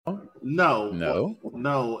No. No.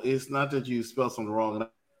 No, it's not that you spelled something wrong.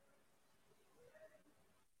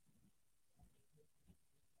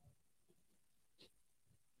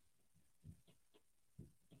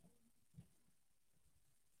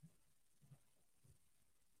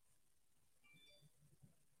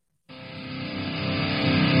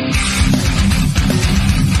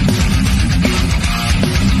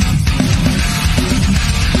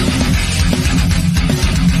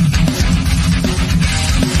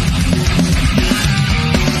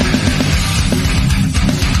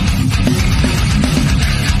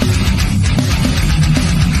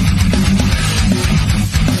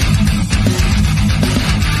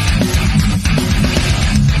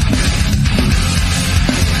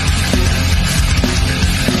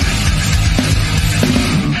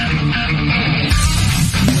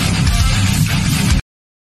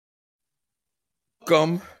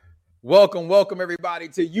 Welcome, everybody,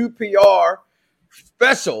 to UPR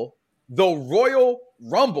special, the Royal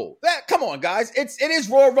Rumble. Come on, guys. It is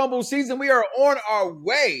Royal Rumble season. We are on our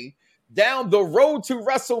way down the road to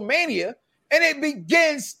WrestleMania, and it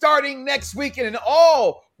begins starting next week and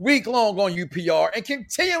all week long on UPR and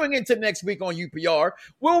continuing into next week on UPR.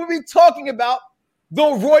 We'll be talking about the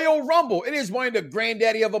Royal Rumble. It is one of the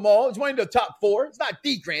granddaddy of them all. It's one of the top four. It's not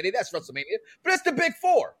the granddaddy, that's WrestleMania, but it's the big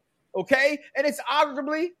four. Okay, and it's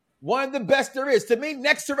arguably one of the best there is. To me,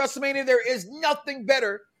 next to WrestleMania, there is nothing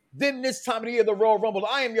better than this time of the year, the Royal Rumble.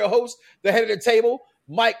 I am your host, the head of the table,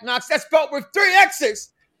 Mike Knox. That's spelled with 3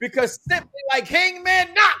 X's because simply like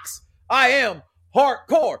Hangman Knox, I am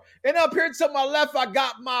hardcore. And up here to my left, I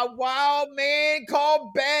got my wild man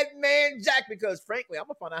called Bad Man Jack because, frankly, I'm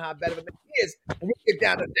going to find out how bad of a man he is when we get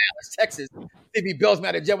down to Dallas, Texas. If he bills me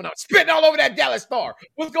out of jail when I'm spitting all over that Dallas star.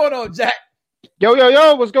 What's going on, Jack?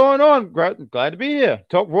 Yo, what's going on? Glad to be here.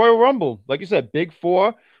 Talk Royal Rumble. Like you said, big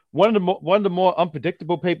four, one of the more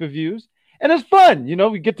unpredictable pay-per-views. And it's fun. You know,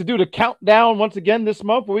 we get to do the countdown once again this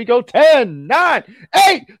month where we go 10, 9,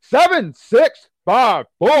 8, 7, 6, 5,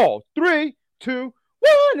 4, 3, 2, 1.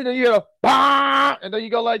 And then you go, bah! And then you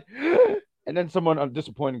go like, and then someone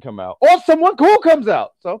disappointing come out. Or someone cool comes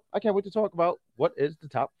out. So I can't wait to talk about what is the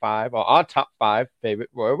top 5 or our top 5 favorite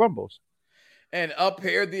Royal Rumbles. And up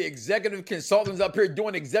here, the executive consultant's up here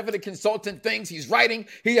doing executive consultant things. He's writing.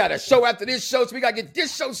 He got a show after this show, so we got to get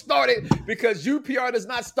this show started because UPR does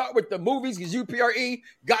not start with the movies because UPRE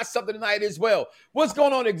got something tonight as well. What's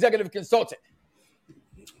going on, executive consultant?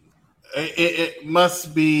 It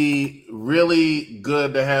must be really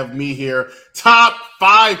good to have me here. Top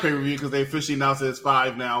 5 pay-per-view because they officially announced it's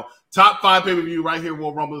 5 now. Top 5 pay-per-view right here.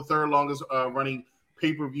 Royal Rumble, the third longest running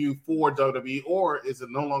pay-per-view for WWE, or is it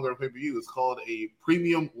no longer a pay-per-view? It's called a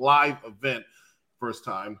premium live event, first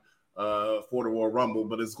time for the Royal Rumble,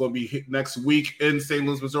 but it's going to be next week in St.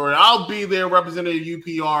 Louis, Missouri. I'll be there representing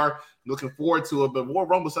UPR. Looking forward to it, but Royal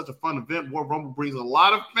Rumble is such a fun event. Royal Rumble brings a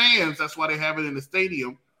lot of fans. That's why they have it in the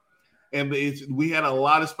stadium, and we had a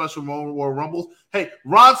lot of special Royal Rumbles. Hey,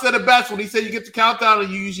 Ron said it best when he said you get the countdown and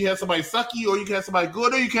you usually have somebody sucky, or you can have somebody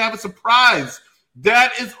good, or you can have a surprise.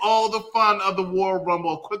 That is all the fun of the Royal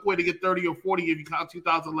Rumble. A quick way to get 30 or 40 if you count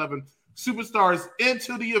 2011 superstars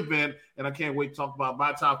into the event. And I can't wait to talk about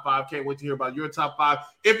my top 5. Can't wait to hear about your top 5.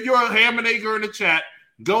 If you're a ham and egger in the chat,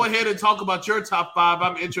 go ahead and talk about your top 5.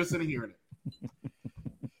 I'm interested in hearing it.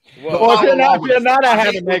 Well, if you're not a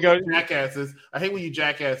ham and egger, jackasses. I hate when you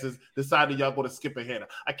jackasses decide that y'all going to skip ahead.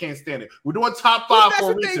 I can't stand it. We're doing top 5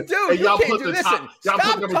 for a reason. That's what they do. Y'all You put can't the do. top. Y'all Stop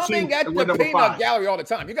put number 2 coming at and the number peanut 5. gallery all the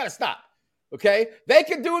time. You got to stop. Okay, they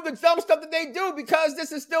can do the dumb stuff that they do because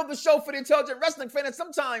this is still the show for the intelligent wrestling fan. And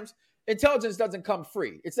sometimes intelligence doesn't come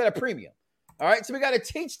free; it's at a premium. All right, so we got to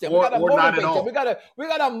teach them. We got to motivate them. We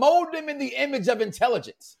got to mold them in the image of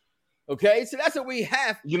intelligence. Okay, so that's what we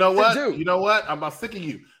have. You know what? To do. You know what? I'm about sick of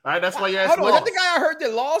you. All right, that's why you're Hold on, is that lost. the guy I heard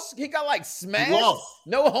that lost? He got like smashed. He lost.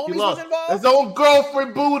 No homies was involved. His old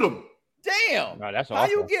girlfriend booed him. Damn. No, that's how awful.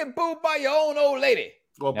 you get booed by your own old lady?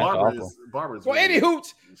 Well, Barbara's. Well, any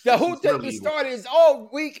hoot, the hoot that we started is all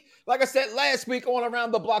week. Like I said last week on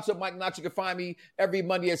Around the Blocks with Mike Knox, you can find me every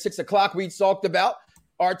Monday at 6 o'clock. We talked about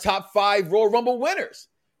our top 5 Royal Rumble winners.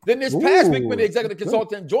 Then this past week, when the executive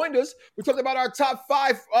consultant joined us, we talked about our top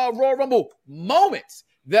 5 Royal Rumble moments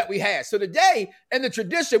that we had. So today, in the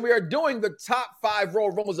tradition, we are doing the top 5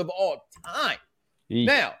 Royal Rumbles of all time.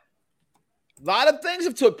 Now, a lot of things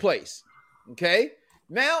have took place. Okay?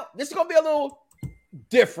 Now, this is going to be a little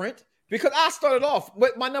different because I started off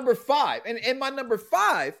with my number 5. And in my number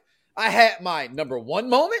 5, I had my number 1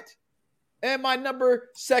 moment and my number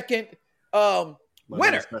 2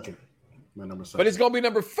 winner. My number 2. But it's going to be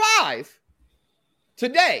number 5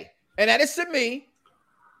 today. And that is to me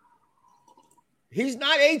He's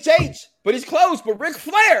not HH, but he's close. But Ric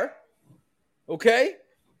Flair, okay?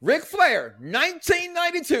 Ric Flair,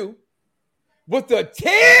 1992, with a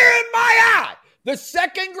tear in my eye. The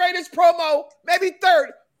second greatest promo, maybe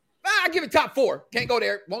third. I give it top 4. Can't go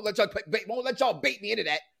there. Won't let y'all bait me into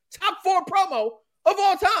that. Top 4 promo of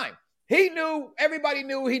all time. Everybody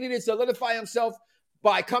knew he needed to solidify himself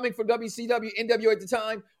by coming from WCW, NWA at the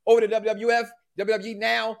time, over to WWF, WWE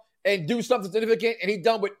now, and do something significant. And he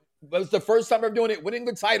done it was the first time ever doing it, winning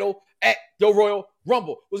the title at the Royal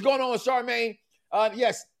Rumble. What's going on, Charmaine?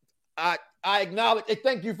 Yes, I acknowledge.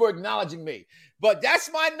 Thank you for acknowledging me. But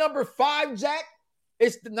that's my number 5, Jack.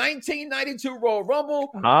 It's the 1992 Royal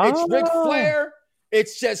Rumble. It's Ric Flair. It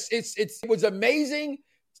was amazing.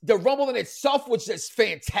 The Rumble in itself was just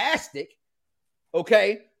fantastic.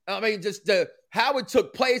 Okay, I mean, just how it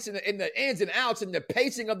took place and the ins and outs and the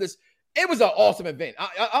pacing of this. It was an awesome event.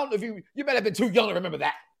 I don't know if you might have been too young to remember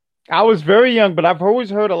that. I was very young, but I've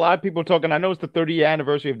always heard a lot of people talking. I know it's the 30th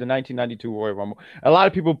anniversary of the 1992 Royal Rumble. A lot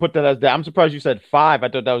of people put that as that. I'm surprised you said 5. I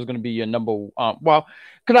thought that was going to be your number.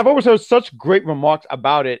 Because I've always heard such great remarks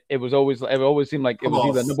about it. It always seemed like it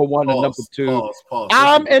was either number 1 or number 2.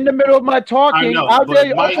 I'm in the middle of my talking. I know,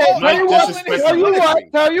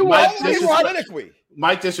 Tell you what.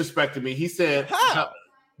 Mike disrespected me. He said,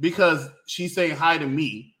 because she's saying hi to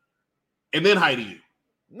me and then hi to you.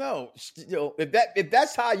 No, if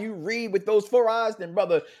that's how you read with those 4 eyes, then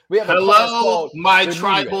brother, we have hello, my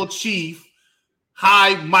tribal chief.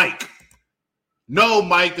 Hi, Mike. No,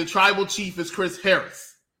 Mike, the tribal chief is Chris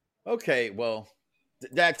Harris. Okay, well,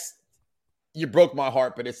 you broke my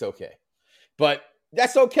heart, but it's okay. But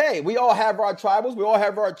that's okay. We all have our tribals, we all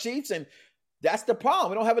have our chiefs, and that's the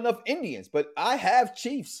problem. We don't have enough Indians, but I have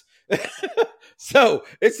chiefs. So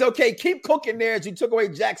it's okay. Keep cooking there as you took away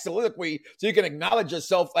Jack's soliloquy so you can acknowledge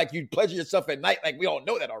yourself like you pleasure yourself at night, like we all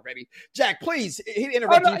know that already. Jack, please, he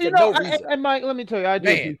interrupted you for no reason. And Mike, let me tell you, I do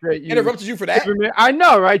appreciate you. Interrupted you for that? I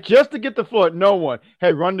know, right? Just to get the floor. No one.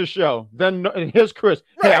 Hey, run the show. Then here's Chris.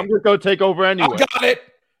 Right. Hey, I'm just going to take over anyway. I got it.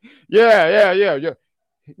 Yeah.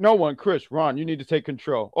 No one. Chris, Ron, you need to take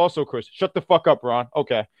control. Also, Chris, shut the fuck up, Ron.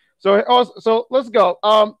 Okay. So let's go.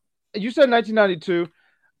 You said 1992.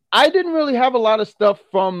 I didn't really have a lot of stuff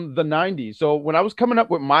from the 90s. So when I was coming up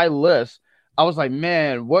with my list, I was like,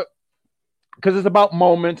 man, what? Because it's about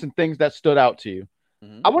moments and things that stood out to you.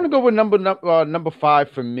 Mm-hmm. I want to go with number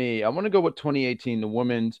 5 for me. I want to go with 2018, the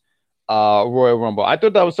Women's Royal Rumble. I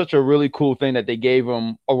thought that was such a really cool thing that they gave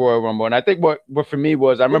them a Royal Rumble. And I think what for me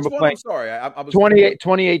was, I remember playing. I'm sorry. I was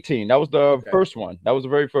 2018. That was the first one. That was the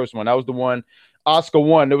very first one. That was the one Oscar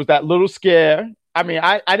won. There was that little scare. I mean,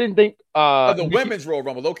 I didn't think the Women's Royal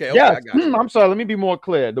Rumble. Okay, yeah. I got it. I'm sorry. Let me be more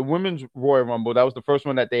clear. The Women's Royal Rumble. That was the first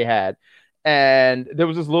one that they had, and there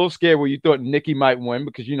was this little scare where you thought Nikki might win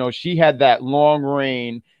because she had that long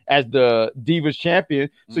reign as the Divas champion.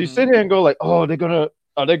 So you sit here and go like, oh, are they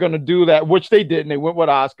gonna do that? Which they did, and they went with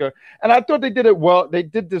Oscar. And I thought they did it well. They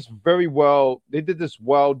did this very well. They did this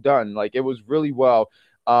well done. Like it was really well.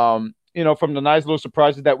 From the nice little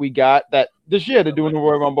surprises that we got that this year they're doing the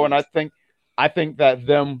Royal Rumble, and I think that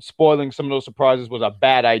them spoiling some of those surprises was a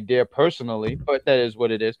bad idea personally, but that is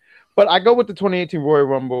what it is. But I go with the 2018 Royal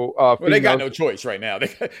Rumble. Well, they got no choice right now. They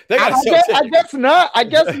got I guess not. I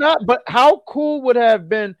guess not. But how cool would have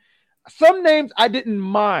been some names I didn't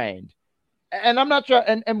mind. And I'm not sure.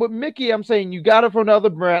 And with Mickey, I'm saying you got it from another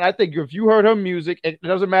brand. I think if you heard her music, it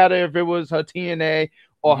doesn't matter if it was her TNA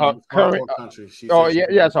or her current country. It's a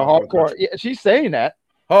hardcore. Yeah, she's saying that.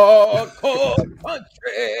 Hardcore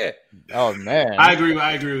country. Oh man, I agree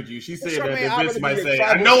with you. She said that Vince might say,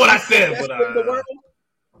 "I know what I said," but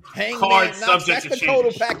Hangman, subject that's the total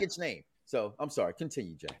package name. So I'm sorry.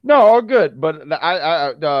 Continue, Jack. No, all good. But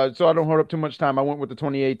I so I don't hold up too much time. I went with the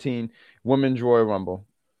 2018 Women's Royal Rumble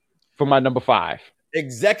for my number 5.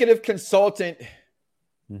 Executive consultant.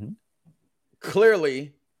 Mm-hmm.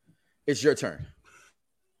 Clearly, it's your turn.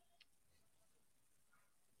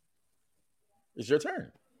 It's your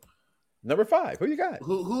turn. Number 5. Who you got?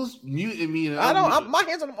 Who's muting me? My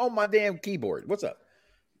hands on my damn keyboard. What's up?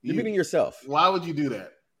 You're muting yourself. Why would you do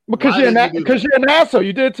that? Because you're an asshole.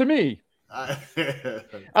 You did it to me. I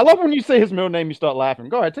love when you say his middle name, you start laughing.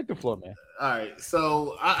 Go ahead, take the floor, man. All right.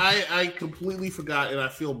 So I completely forgot, and I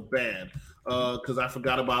feel bad because I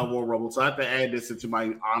forgot about Royal Rumble. So I have to add this into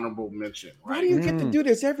my honorable mention. Right? Why do you get to do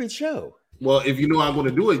this every show? Well, if you know I'm going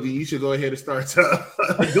to do it, then you should go ahead and start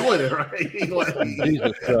doing it, right?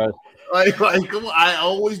 Jesus Christ. Like, come on. I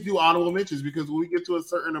always do honorable mentions because when we get to a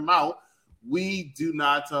certain amount, we do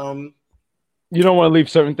not. You don't want to leave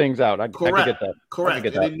certain things out. I correct. get that. Correct.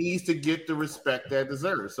 Get and that. it needs to get the respect that it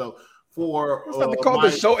deserves. So for It's not called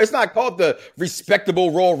the show. It's not called the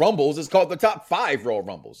respectable Royal Rumbles. It's called the top 5 Royal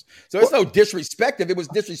Rumbles. So it's no disrespect. If it was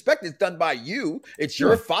disrespect, it's done by you. It's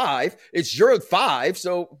your 5. It's your 5.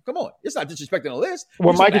 So come on, it's not disrespecting the list.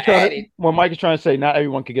 Mike is trying to say, not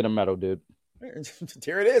everyone can get a medal, dude.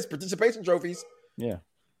 Here it is, participation trophies. Yeah.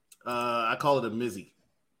 I call it a Mizzy.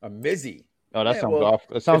 A Mizzy. Oh, that sounds off.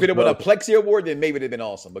 That sounds if it had won a Plexi Award, then maybe it'd have been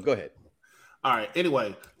awesome. But go ahead. All right.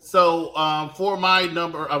 Anyway, so for my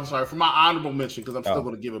honorable mention, because I'm still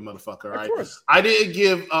going to give a motherfucker. All right. Of course. I didn't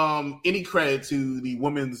give any credit to the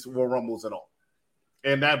women's Royal Rumbles at all,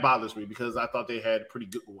 and that bothers me because I thought they had pretty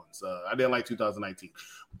good ones. I didn't like 2019,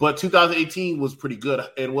 but 2018 was pretty good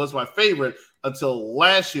and was my favorite until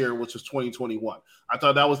last year, which was 2021. I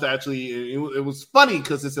thought that was actually it was funny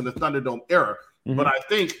because it's in the Thunderdome era, but I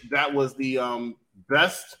think that was the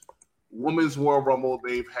best women's Royal Rumble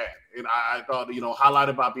they've had. And I thought,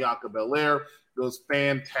 highlighted by Bianca Belair, it was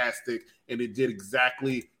fantastic, and it did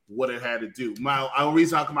exactly what it had to do. The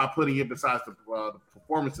reason how come I putting it besides the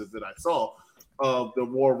performances that I saw of the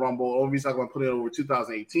Royal Rumble, the only reason I'm putting it over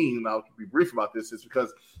 2018, and I'll be brief about this, is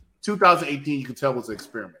because 2018 you could tell was an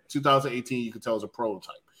experiment. 2018 you could tell was a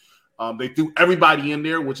prototype. They threw everybody in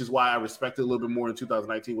there, which is why I respected a little bit more in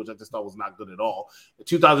 2019, which I just thought was not good at all.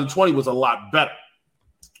 2020 was a lot better.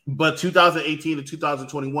 But 2018 to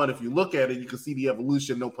 2021, if you look at it, you can see the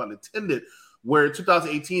evolution, no pun intended, where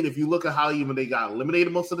 2018, if you look at how even they got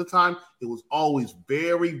eliminated most of the time, it was always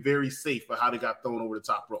very, very safe for how they got thrown over the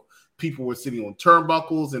top rope. People were sitting on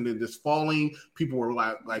turnbuckles and then just falling. People were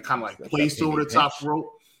kind of placed over the top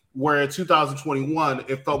rope. Where in 2021,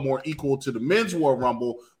 it felt more equal to the men's Royal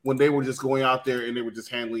Rumble when they were just going out there and they were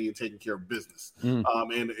just handling and taking care of business. And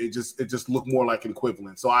it just looked more like an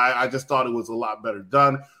equivalent. So I just thought it was a lot better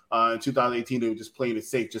done. In 2018, they were just playing it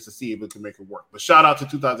safe just to see if it could make it work. But shout out to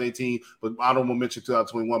 2018, but honorable mention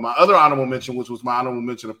 2021. My other honorable mention, which was my honorable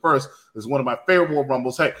mention at first, is one of my favorite Royal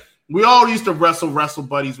Rumbles. Hey, we all used to wrestle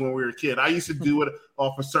buddies when we were a kid. I used to do it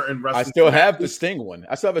off a certain wrestling. I still have the Sting one.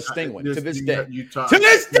 I still have a Sting one to this day. To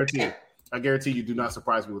this day. I guarantee you do not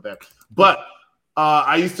surprise me with that. But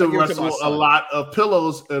I used to wrestle a lot of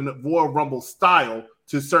pillows in Royal Rumble style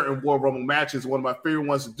to certain Royal Rumble matches. One of my favorite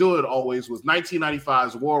ones to do it always was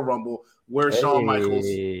 1995's Royal Rumble, where Shawn Michaels,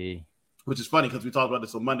 which is funny because we talked about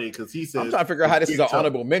this on Monday because he says, I'm trying to figure out how this is an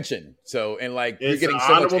honorable mention. So, and you're getting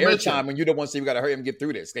so much airtime when you don't want to say you got to hurry up and get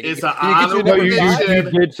through this. It's an honorable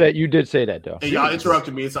mention. You did say that, though. And y'all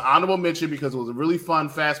interrupted me. It's an honorable mention because it was a really fun,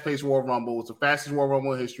 fast-paced Royal Rumble. It was the fastest Royal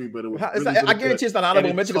Rumble in history, but it was I guarantee it's not an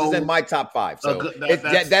honorable mention because it's in my top 5. So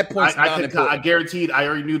that point's not important. I guaranteed. I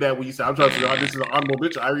already knew that when you said, I'm trying to figure out this is an honorable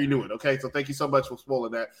mention. I already knew it. Okay, so thank you so much for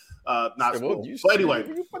spoiling that. Not spoiling. But anyway,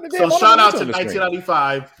 so shout out to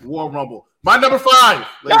 1995 Royal Rumble. My number 5.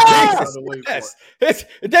 Yes.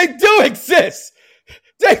 They do exist.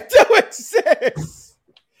 They do exist.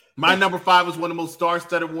 My number 5 was one of the most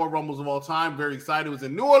star-studded Royal Rumbles of all time. Very excited. It was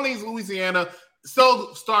in New Orleans, Louisiana.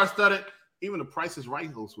 So star-studded. Even the Price is Right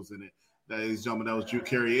host was in it. Ladies and gentlemen, that was Drew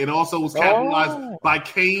Carey. It also was capitalized by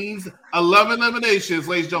Kane's 11 eliminations.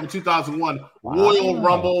 Ladies and gentlemen, 2001 Royal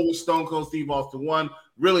Rumble with Stone Cold Steve Austin won.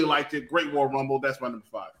 Really liked it. Great Royal Rumble. That's my number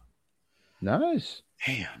 5. Nice.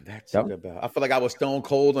 Damn, that's what about. I feel like I was stone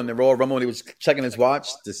cold on the Royal Rumble when he was checking his watch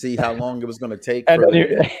to see how long it was going to take for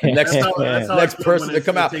the next person to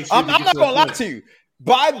come out. I'm not going to lie to you.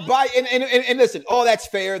 And listen, that's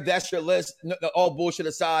fair. That's your list. All bullshit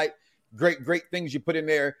aside, great things you put in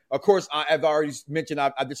there. Of course, I've already mentioned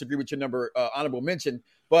I disagree with your number honorable mention,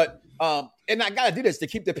 but and I got to do this to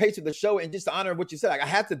keep the pace of the show and just to honor what you said. I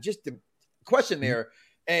have to just to question there.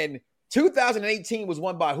 And 2018 was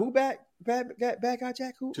won by who back? Bad guy,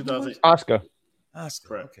 Jack? Who? 2000. Oscar.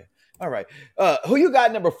 Correct. Okay. All right. Who you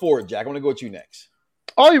got number 4, Jack? I want to go with you next.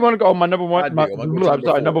 Oh, you want to go? My number 1? I'm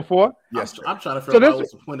sorry, number 4? Yes. I'm trying to figure out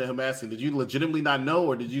what's the point of him asking. Did you legitimately not know,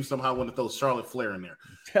 or did you somehow want to throw Charlotte Flair in there?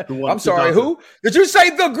 I'm sorry, who? Did you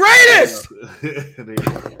say the greatest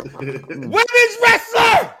women's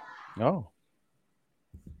wrestler? No.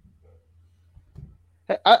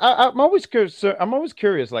 I'm always curious. I'm always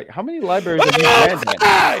curious. Like, how many libraries have you had?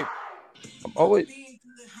 I'm always.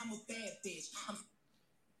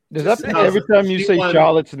 Does that mean every time you say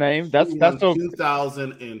Charlotte's name? That's so.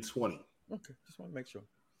 2020. Okay, just want to make sure.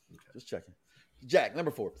 Okay. Just checking. Jack,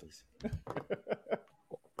 number 4, please.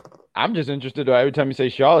 I'm just interested. Every time you say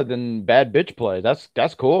Charlotte, then bad bitch play. That's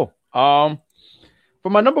cool. For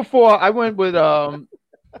my number 4, I went with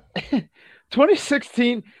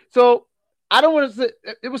 2016. So. I don't want to say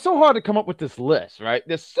it was so hard to come up with this list, right?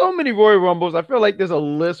 There's so many Royal Rumbles. I feel like there's a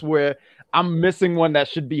list where I'm missing one that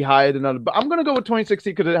should be higher than other. But I'm going to go with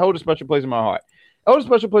 2016 because it holds a special place in my heart. holds a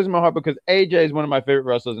special place in my heart because AJ is one of my favorite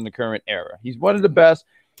wrestlers in the current era. He's one of the best.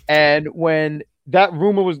 And when that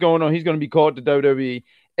rumor was going on, he's going to be called to WWE.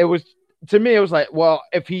 It was, to me, it was like, well,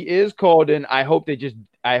 if he is called in, I hope they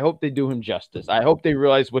do him justice. I hope they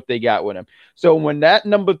realize what they got with him. So when that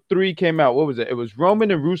number 3 came out, what was it? It was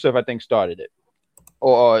Roman and Rusev, I think, started it.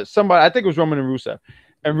 Or somebody, I think it was Roman and Rusev.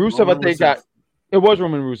 And Rusev, I think, it was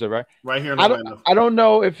Roman and Rusev, right? Right here in Orlando. I don't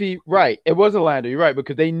know if it was Orlando. You're right,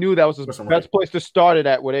 because they knew that was the best place to start it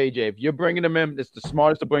at with AJ. If you're bringing him in, it's the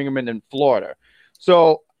smartest to bring him in Florida.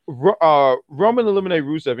 So Roman eliminated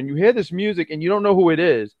Rusev, and you hear this music, and you don't know who it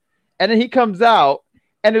is. And then he comes out,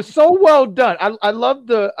 and it's so well done. I love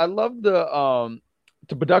the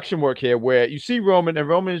production work here, where you see Roman, and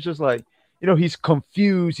Roman is just like, he's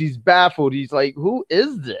confused, he's baffled, he's like, who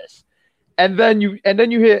is this? And then you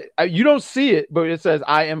hear, you don't see it, but it says,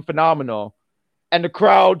 "I am phenomenal," and the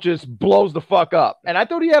crowd just blows the fuck up. And I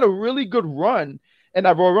thought he had a really good run in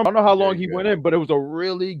that Royal Rumble. I don't know how long he went in, but it was a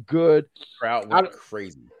really good crowd. Went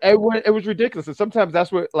crazy. It was ridiculous, and sometimes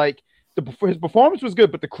that's what his performance was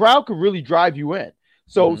good, but the crowd could really drive you in.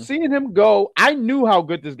 So seeing him go, I knew how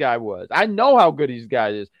good this guy was. I know how good this guy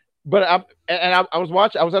is. But I was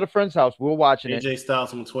watching. I was at a friend's house. We were watching AJ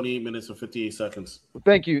Styles from 28 minutes and 58 seconds.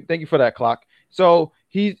 Thank you for that, clock. So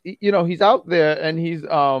he's out there and he's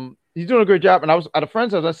doing a great job. And I was at a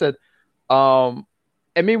friend's house. I said, and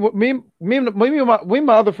me and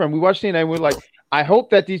my other friend, we watched TNA and we were like, I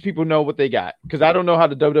hope that these people know what they got, because I don't know how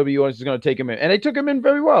the WWE audience is going to take him in. And they took him in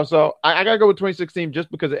very well. So I got to go with 2016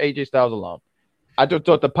 just because of AJ Styles alone. I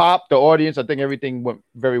thought the pop, the audience, I think everything went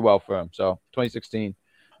very well for him. So 2016.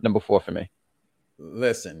 Number 4 for me.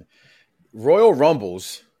 Listen, Royal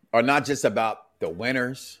Rumbles are not just about the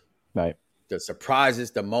winners, right? The surprises,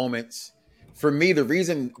 the moments. For me, the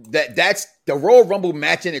reason that's the Royal Rumble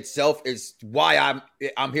match in itself is why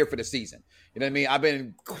I'm here for the season. You know what I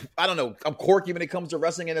mean? I'm quirky when it comes to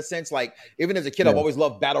wrestling in a sense. Like, even as a kid, I've always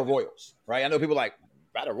loved battle royals, right? I know people like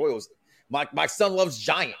battle royals. My son loves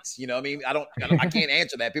giants. You know what I mean? I can't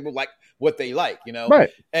answer that. People like what they like, Right.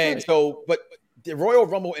 And so, but the Royal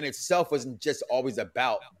Rumble in itself wasn't just always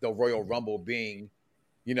about the Royal Rumble being,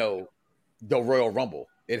 the Royal Rumble.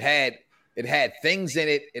 It had things in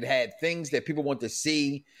it. It had things that people want to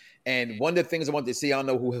see. And one of the things I wanted to see, I don't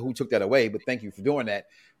know who took that away, but thank you for doing that,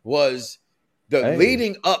 was the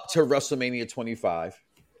leading up to WrestleMania 25,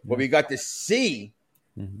 where we got to see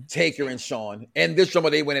Taker and Shawn. And this Rumble,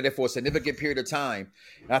 they went in there for a significant period of time.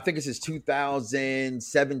 And I think this is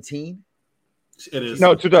 2017. It is.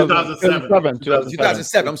 No, 2007.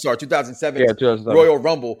 2007. I'm sorry, 2007. Yeah, 2007. Royal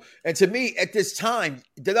Rumble. And to me, at this time,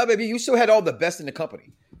 the WWE, you still had all the best in the company.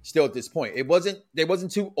 Still at this point, they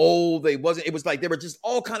wasn't too old. It was like they were just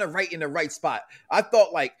all kind of right in the right spot. I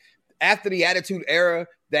thought, like, after the Attitude Era,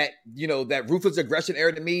 that ruthless aggression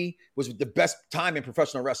era to me was the best time in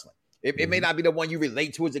professional wrestling. It may not be the one you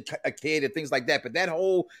relate to as a kid and things like that, but that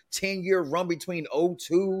whole 10-year run between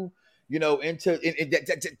 2002.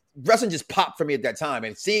 Wrestling just popped for me at that time,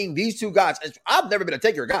 and seeing these two guys, I've never been a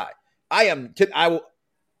Taker guy. I'm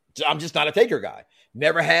just not a Taker guy.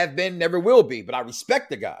 Never have been, never will be. But I respect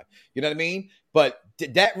the guy. You know what I mean? But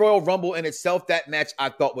that Royal Rumble in itself, that match I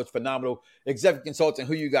thought was phenomenal. Executive Consultant,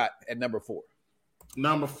 who you got at number 4?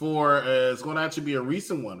 Number 4 is going to actually be a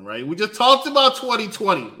recent one, right? We just talked about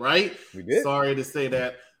 2020, right? We did. Sorry to say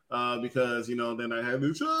that. Because, then I had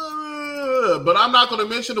this, but I'm not going to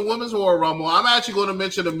mention the Women's Royal Rumble. I'm actually going to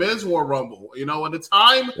mention the Men's Royal Rumble. At a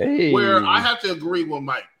time where I have to agree with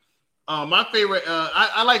Mike. My favorite,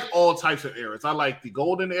 I like all types of eras. I like the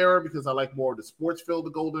Golden Era because I like more of the sports field, the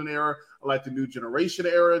Golden Era. I like the New Generation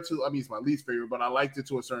Era too. I mean, it's my least favorite, but I liked it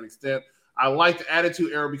to a certain extent. I like the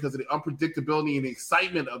Attitude Era because of the unpredictability and the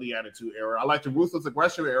excitement of the Attitude Era. I like the Ruthless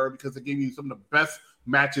Aggression Era because it gave you some of the best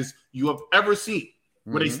matches you have ever seen.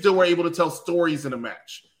 But they still were able to tell stories in a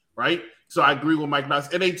match, right? So I agree with Mike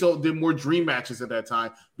Knox. And they did more dream matches at that time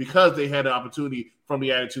because they had the opportunity from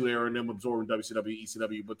the Attitude Era and them absorbing WCW,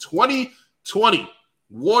 ECW. But 2020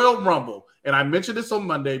 Royal Rumble, and I mentioned this on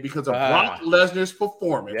Monday because of Brock Lesnar's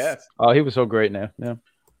performance. Yes. Oh, he was so great now. Yeah.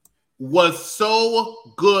 Was so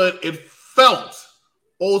good. It felt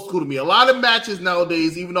old school to me. A lot of matches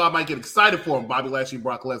nowadays, even though I might get excited for them, Bobby Lashley and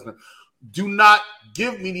Brock Lesnar, do not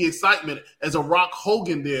give me the excitement as a Rock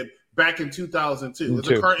Hogan did back in 2002. As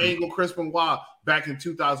a Kurt Angle, Chris Benoit back in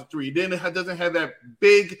 2003. Then it doesn't have that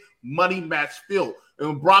big money match feel. And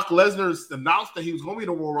when Brock Lesnar announced that he was going to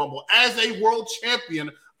be in the Royal Rumble as a world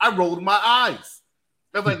champion, I rolled my eyes.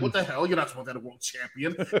 They're like, what the hell? You're not supposed to have a world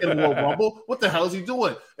champion in the Royal Rumble. What the hell is he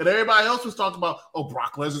doing? And everybody else was talking about,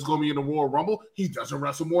 Brock Lesnar's going to be in the Royal Rumble. He doesn't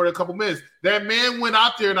wrestle more than a couple minutes. That man went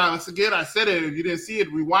out there, and I said it. If you didn't see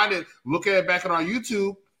it, rewind it. Look at it back on our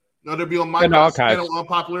YouTube. It'll be on my channel,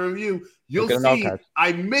 Unpopular Review. You'll see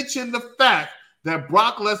I mentioned the fact that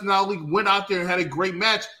Brock Lesnar not only went out there and had a great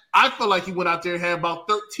match, I feel like he went out there and had about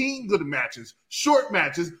 13 good matches, short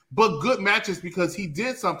matches, but good matches because he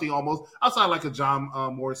did something almost outside like a John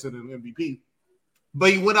Morrison and MVP.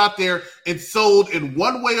 But he went out there and sold in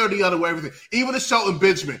one way or the other, everything. Even the Shelton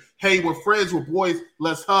Benjamin, hey, we're friends, we're boys,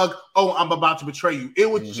 let's hug. Oh, I'm about to betray you. It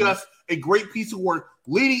was just a great piece of work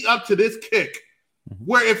leading up to this kick,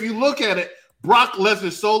 where if you look at it, Brock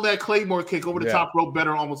Lesnar sold that Claymore kick over the top rope better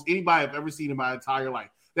than almost anybody I've ever seen in my entire life.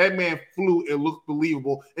 That man flew. It looked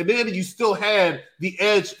believable. And then you still had the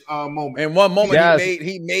Edge moment. In one moment,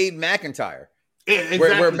 he made McIntyre. Yeah,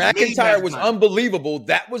 exactly. Where McIntyre was unbelievable.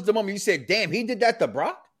 That was the moment you said, damn, he did that to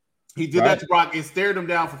Brock? He did that to Brock and stared him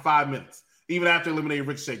down for 5 minutes. Even after eliminating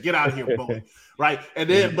Ricochet. Get out of here, bully. Right? And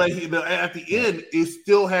then, but at the end, it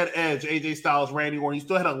still had Edge, AJ Styles, Randy Orton. He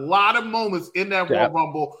still had a lot of moments in that Royal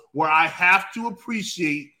Rumble where I have to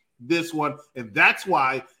appreciate this one. And that's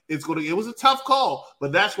why it was a tough call,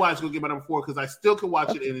 but that's why it's going to get my number 4 because I still can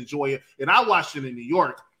watch it and enjoy it. And I watched it in New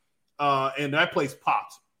York, and that place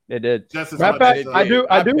popped. It did. Just as much.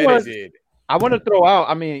 I want to throw out.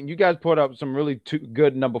 I mean, you guys put up some really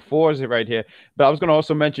good number 4s right here, but I was going to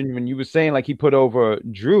also mention when you were saying like he put over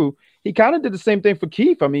Drew, he kind of did the same thing for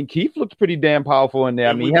Keith. I mean, Keith looked pretty damn powerful in there.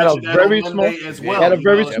 I mean, he had a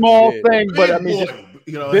very small thing, but I mean.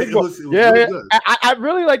 Big boy. I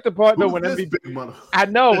really like the part though when MVP. I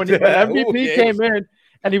know when MVP came in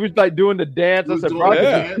and he was like doing the dance. I said, "Brock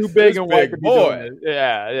is too big and white to be doing it."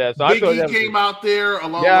 Yeah. So Big E came out there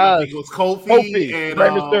along with I think it was Kofi and Rey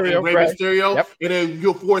Mysterio. Yep. And then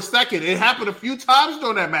for a second, it happened a few times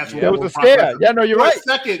during that match. It was a scare. Yeah, no, you're right. For a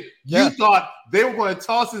second, you thought they were going to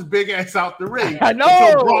toss his big ass out the ring. I know.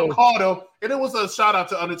 Until Brock caught him. And it was a shout out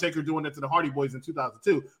to Undertaker doing it to the Hardy Boys in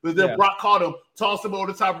 2002. But then Brock caught him, tossed him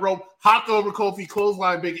over the top rope, hopped over Kofi,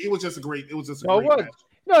 clothesline Big. It was just a great match.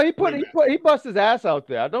 No, he bust his ass out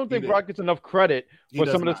there. I don't think Brock gets enough credit for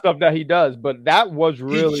some of the stuff that he does, but that was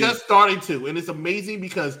really he's just starting to, and it's amazing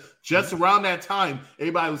because just around that time,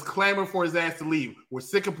 everybody was clamoring for his ass to leave. We're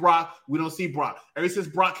sick of Brock. We don't see Brock. Ever since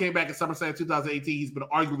Brock came back in SummerSlam 2018, he's been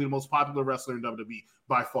arguably the most popular wrestler in WWE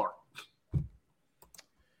by far.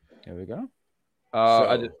 There we go.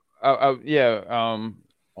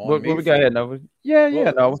 What we got here? No,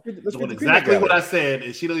 That's exactly what I said.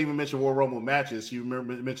 And she doesn't even mention Royal Rumble matches. She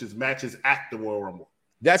mentions matches at the Royal Rumble.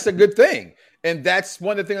 That's a good thing, and that's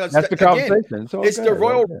one of the things. That's the conversation. It's the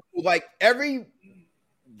Royal Rumble. Like every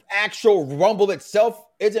actual Rumble itself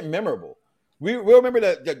isn't memorable. We'll remember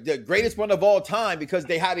the greatest one of all time because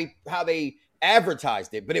how they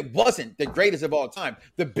advertised it, but it wasn't the greatest of all time.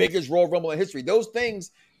 The biggest Royal Rumble in history. Those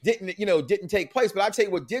things didn't take place. But I'll tell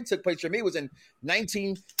you what did take place for me was in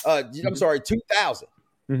 2000.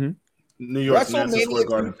 Mm-hmm. New York. WrestleMania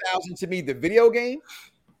 2000 to me, the video game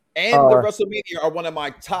and the WrestleMania are one of my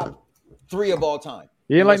top 3 of all time.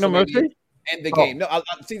 You didn't like No Mercy? And the game. No,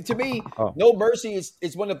 see, to me, No Mercy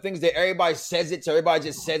is one of the things that everybody says it. So everybody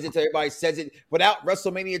just says it. So everybody says it. Without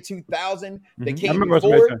WrestleMania 2000, they came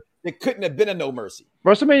before. There couldn't have been a No Mercy.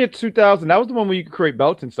 WrestleMania 2000, that was the one where you could create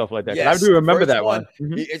belts and stuff like that. Yes, I do remember that one.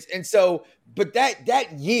 Mm-hmm. And so, but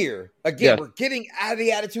that year, again, we're getting out of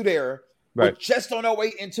the Attitude Era. Right. We're just on our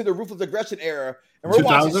way into the Ruthless Aggression era. And we're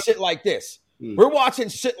watching shit like this. We're watching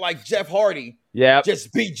shit like Jeff Hardy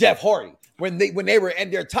just beat Jeff Hardy when they were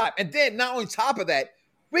at their top. And then not only top of that,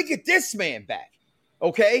 we get this man back,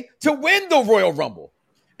 okay, to win the Royal Rumble.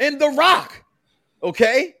 And The Rock,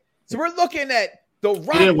 okay? So we're looking at The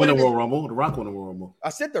Rock. He didn't win the Royal Rumble. The Rock won the Royal Rumble. I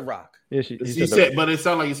said The Rock. Yeah, he said, but it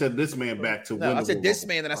sounded like you said this man back to win the Royal Rumble. I said this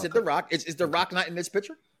man, and I said The Rock. Is The Rock not in this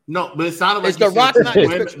picture? No, but it sounded like it's The Rock not in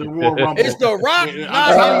this picture. The Royal Rumble. It's The Rock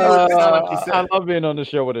I love being on the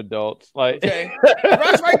show with adults. Like, okay. The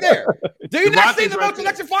Rock's right there. Do you not see the most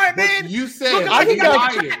electrifying man? You said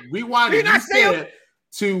rewind it. You said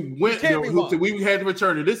to win. We had to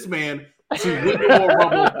return to this man to win the Royal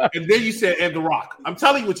Rumble, and then you said and The Rock. I'm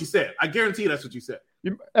telling you what you said. I guarantee that's what you said.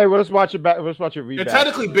 Hey, well, let's watch it back. Let's watch it read. And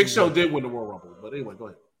technically, Big Show did win the Royal Rumble, but anyway, go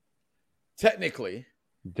ahead. Technically,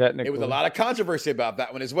 there was a lot of controvery about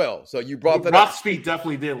that one as well. So you brought that Rock's feet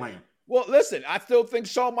definitely did land. Well, listen, I still think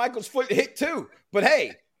Shawn Michaels' foot hit too. But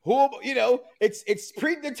hey, it's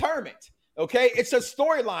predetermined. Okay, it's a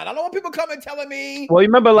storyline. I don't want people coming telling me. Well, you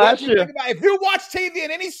remember last year. If you watch TV in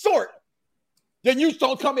any sort, then you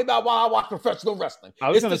don't tell me about why I watch professional wrestling.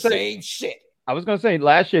 It's the same shit. I was gonna say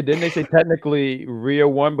last year, didn't they say technically Rhea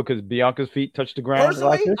won because Bianca's feet touched the ground?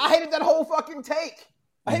 Personally, last year? I hated that whole fucking take.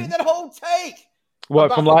 I hated that whole take. What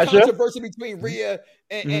about from the last year? controversy between Rhea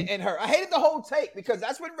and her. I hated the whole take because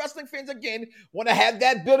that's when wrestling fans again want to have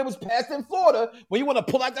that bill that was passed in Florida when you want to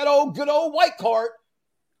pull out that good old white card.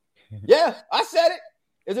 Yeah, I said it.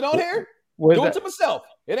 Is it on here? Do it to myself.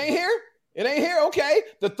 It ain't here. It ain't here. Okay.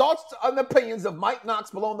 The thoughts and opinions of Mike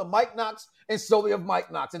Knox belong to Mike Knox and solely of Mike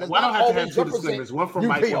Knox. And it's Why don't not I have to always have two disclaimers? One for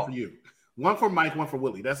Mike, UPR. one for you. One for Mike, one for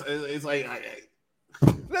Willie. It's like.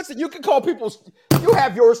 Listen, you can call people. You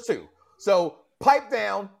have yours too. So pipe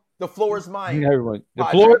down. The floor is mine. Everyone. The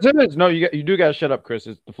floor is his. No, you do got to shut up, Chris.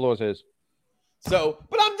 The floor is his. So,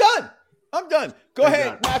 but I'm done. I'm done. Go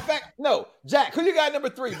ahead. Matter of fact, no. Jack, who you got number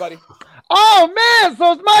 3, buddy? Oh, man.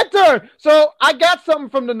 So it's my turn. So I got something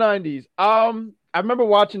from the 90s. I remember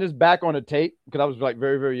watching this back on a tape because I was like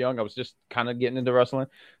very, very young. I was just kind of getting into wrestling.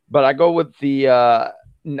 But I go with the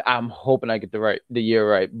I'm hoping I get the year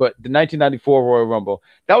right. But the 1994 Royal Rumble.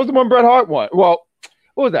 That was the one Bret Hart won. Well,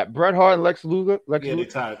 what was that? Bret Hart and Lex Luger? They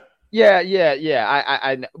tied. Yeah.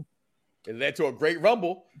 I It led to a great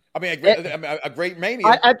Rumble. I mean, a great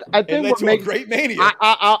Mania. I think what makes a great Mania.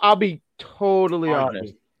 I'll be totally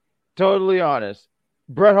honest. Totally honest.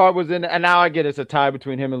 Bret Hart was in, and now I get it's a tie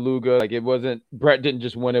between him and Luger. Like it wasn't Bret didn't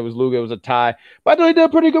just win; it was Luger. It was a tie, but I thought he did a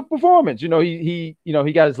pretty good performance. You know, he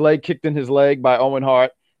got his leg kicked in his leg by Owen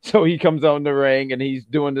Hart, so he comes out in the ring and he's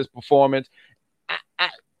doing this performance.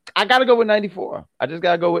 I got to go with 94. I just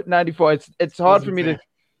got to go with 94. It's hard for me to,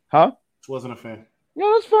 huh? Wasn't a fan.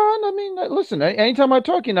 Yeah, that's fine. I mean, listen, anytime I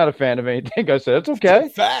talk, you're not a fan of anything I said. It's okay.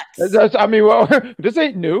 Facts. I mean, well, this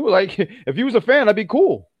ain't new. Like, if you was a fan, I'd be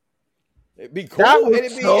cool. It'd be cool. That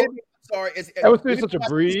would be such a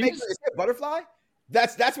breeze. Is it butterfly?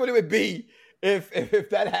 That's what it would be if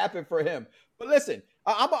that happened for him. But listen,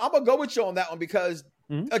 I'm gonna go with you on that one because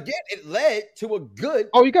again, it led to a good.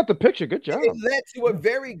 Oh, you got the picture. Good job. It led to a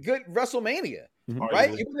very good WrestleMania. Right?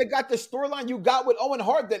 You would have got the storyline you got with Owen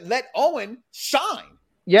Hart that let Owen shine.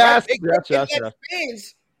 Yes, right? yes.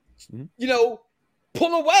 Fans,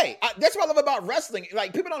 pull away. That's what I love about wrestling.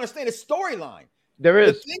 Like people don't understand the storyline. There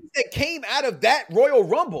is the things that came out of that Royal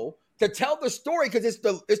Rumble to tell the story because it's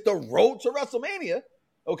the road to WrestleMania.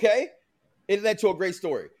 Okay, it led to a great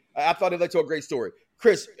story. I thought it led to a great story.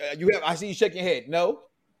 Chris, I see you shaking your head. No,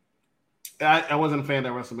 I wasn't a fan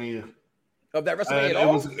of WrestleMania. Of that WrestleMania at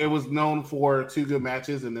all? It was known for 2 good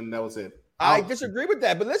matches, and then that was it. I disagree with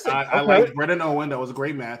that, but listen. I liked Bret and Owen. That was a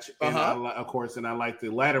great match. And I liked the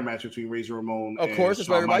ladder match between Razor Ramon Of course, that's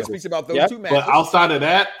why everybody speaks about those 2 matches. But outside of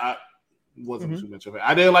that, I wasn't too much of it.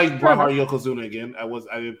 I didn't like Bret Hart Yokozuna again. I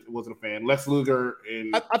wasn't a fan. Lex Luger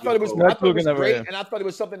and I thought it was great, and I thought it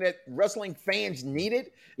was something that wrestling fans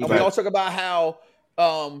needed. And we all talk about how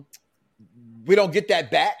we don't get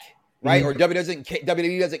that back. Right, or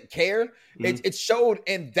WWE doesn't care. It showed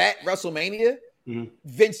in that WrestleMania.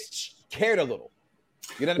 Vince cared a little.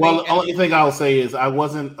 You know what I mean? The only thing I'll say is I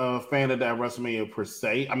wasn't a fan of that WrestleMania per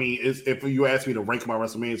se. I mean, if you ask me to rank my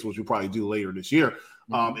WrestleManias, which we probably do later this year,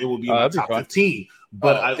 it would be in my top 15.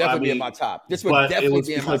 But definitely be in my top. This would definitely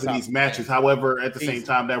be in my top. Because of these matches. However, at the same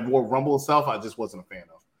time, that Royal Rumble itself, I just wasn't a fan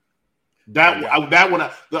of. That one,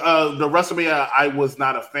 the WrestleMania, I was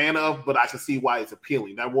not a fan of, but I can see why it's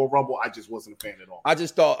appealing. That Royal Rumble, I just wasn't a fan at all. I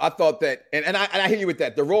thought that, and I hear you with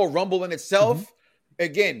that. The Royal Rumble in itself,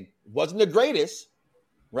 again, wasn't the greatest,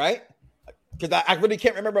 right? Because I really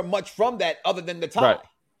can't remember much from that other than the tie,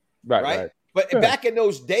 right? But back in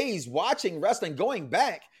those days, watching wrestling, going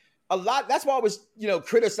back a lot. That's why I was,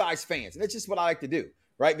 criticize fans, and it's just what I like to do.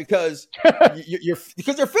 Right, because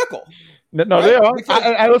because they're fickle. No, right? They are.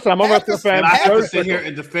 I listen. I'm a wrestling fan. I have to sit here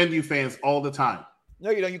and defend you fans all the time.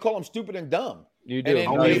 No, you don't. You call them stupid and dumb. You do. And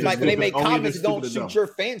then when they make comments that don't suit your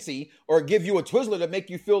fancy or give you a Twizzler to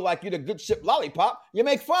make you feel like you're the good ship lollipop, you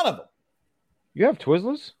make fun of them. You have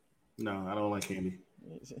Twizzlers? No, I don't like candy.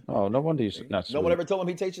 Oh, no wonder you're not sweet. No one ever told him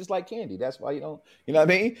he tastes just like candy. That's why you don't. You know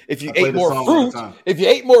what I mean? If you ate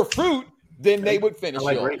more fruit, then they would finish. I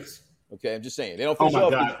like grapes. Okay, I'm just saying. They don't finish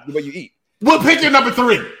off the way you eat. Well, pick your number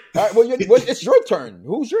 3. All right, well, it's your turn.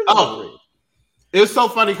 Who's your number 3? It's so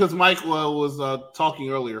funny because Mike was talking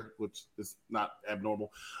earlier, which is not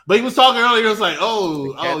abnormal. But he was talking earlier. It was like,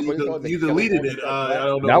 you deleted it. I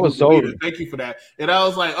don't know. That was so. Thank you for that. And I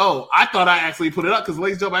was like, I thought I actually put it up because,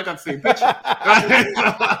 ladies and gentlemen, I got the same picture.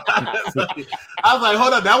 I was like,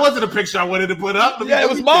 hold on. That wasn't a picture I wanted to put up. Yeah, it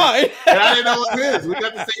was mine. And I didn't know what it is. We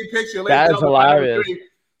got the same picture. That is hilarious.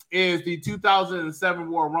 is the 2007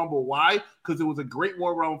 Royal Rumble. Why? Because it was a great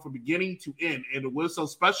Royal Rumble from beginning to end, and it was so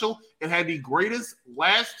special. It had the greatest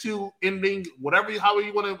last two ending, however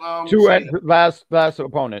you want to last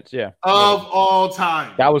opponents, of all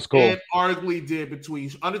time. That was cool. It arguably did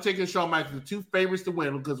between Undertaker and Shawn Michaels, the two favorites to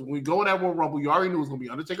win. Because when we go in that Royal Rumble, you already knew it was going to be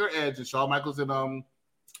Undertaker, Edge, and Shawn Michaels and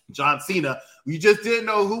John Cena. You just didn't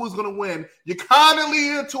know who was going to win. You kind of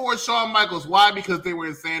leaned towards Shawn Michaels. Why? Because they were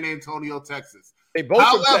in San Antonio, Texas. They both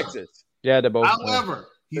from Texas. Yeah, they're both. However,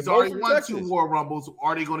 he's already won 2 Royal Rumbles.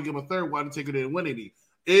 Are they going to give him a third one? Undertaker didn't win any.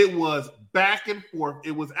 It was back and forth.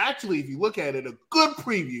 It was actually, if you look at it, a good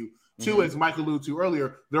preview to, as Michael alluded to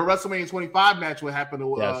earlier, the WrestleMania 25 match would happen a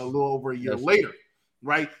little over a year later,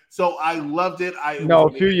 right? So I loved it. A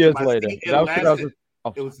few years later.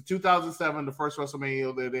 It was 2007. The first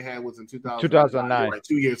WrestleMania that they had was in 2009. Right,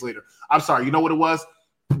 2 years later. I'm sorry. You know what it was?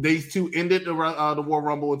 These two ended the Royal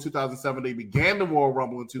Rumble in 2007. They began the Royal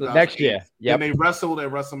Rumble in 2008. Next year. Yeah. And they wrestled at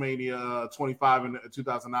WrestleMania 25 in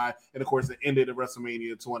 2009. And, of course, it ended at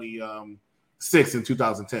WrestleMania 26 in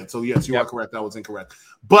 2010. So, yes, you are correct. That was incorrect.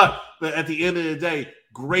 But at the end of the day,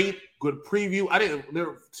 great, good preview.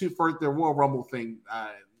 The Royal Rumble thing,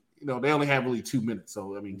 they only have really 2 minutes.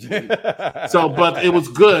 So, I mean, but it was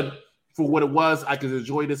good for what it was. I could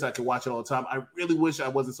enjoy this. I could watch it all the time. I really wish I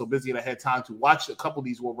wasn't so busy and I had time to watch a couple of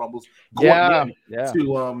these Royal Rumbles to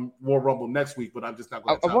Royal Rumble next week, but I'm just not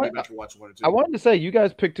going to have time. Maybe I can watch 1 or 2. I wanted to say, you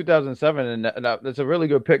guys picked 2007, and that's a really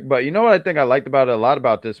good pick. But you know what I think I liked a lot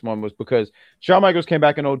about this one was because Shawn Michaels came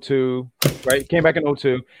back in 2002, right? Came back in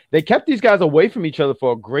 2002. They kept these guys away from each other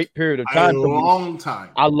for a great period of time. A long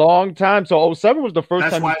time. So 2007 was the first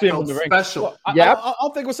time you see him in the ring. Special. I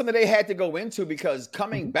don't think it was something they had to go into because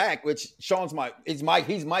coming back, which Sean's he's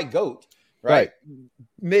my GOAT, right?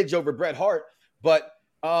 Midge over Bret Hart, but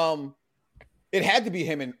it had to be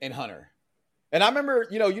him and Hunter. And I remember,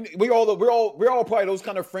 we're all probably those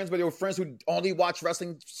kind of friends, but they were friends who only watch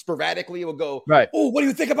wrestling sporadically. Would go, right? Oh, what do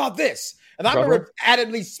you think about this? And I remember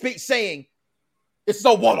adamantly saying, "It's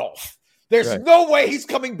a one-off. There's no way he's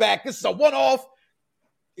coming back. This is a one-off.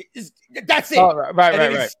 That's it."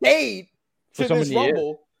 It stayed to this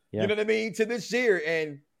Rumble. You know what I mean? To this year,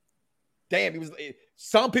 and damn,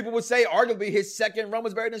 some people would say arguably his second run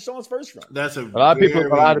was better than Shawn's first run. That's a lot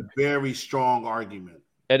of very strong argument.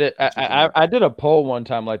 I did a poll one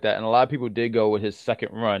time like that, and a lot of people did go with his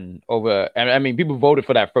second run over. I mean, people voted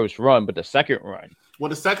for that first run, but the second run. Well,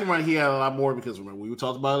 the second run, he had a lot more because remember, we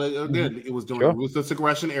talked about it again. It was during the Ruthless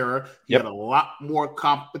Aggression era. He had a lot more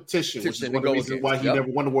competition, which is one of the reasons why he never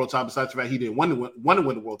won the world title, besides the fact he didn't want to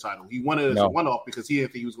win the world title. He won it as a one-off because he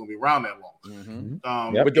didn't think he was going to be around that long.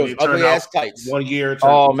 With those ugly-ass tights. 1 year.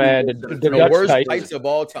 Oh, man. The worst tights of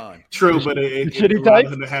all time. True, but it allowed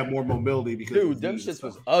him to have more mobility. Because dude, them shits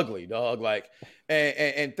was ugly, dog. Like,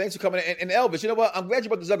 and thanks for coming in. And Elvis, you know what? I'm glad you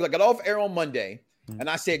brought this up. I got off air on Monday. And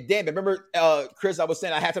I said, damn, remember, Chris, I was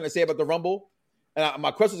saying I had something to say about the Rumble. And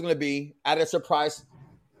my question was going to be, out of surprise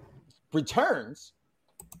returns,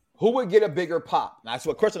 who would get a bigger pop? And that's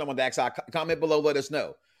what question I wanted to ask. Comment below, let us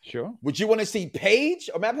know. Sure. Would you want to see Paige?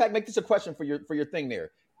 Or matter of fact, make this a question for your thing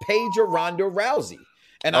there. Paige or Ronda Rousey?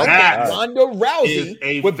 And I think Ronda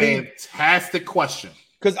Rousey would be a fantastic question.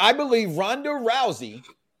 Because I believe Ronda Rousey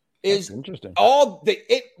is interesting.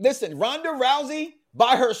 Listen, Ronda Rousey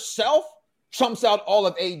by herself trumps out all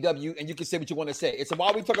of AEW, and you can say what you want to say. It's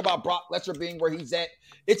why we talk about Brock Lesnar being where he's at.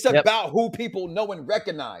 It's about who people know and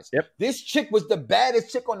recognize. This chick was the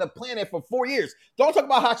baddest chick on the planet for 4 years. Don't talk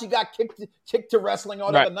about how she got kicked to wrestling,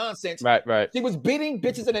 all that other nonsense. Right. She was beating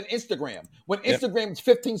bitches in an Instagram when Instagram is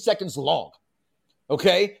 15 seconds long.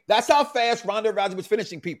 Okay? That's how fast Ronda Rousey was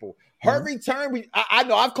finishing people. Her return, I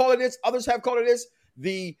know I've called it this. Others have called it this.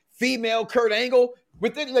 The female Kurt Angle.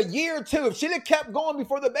 Within a year or two, if she'd have kept going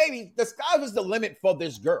before the baby, the sky was the limit for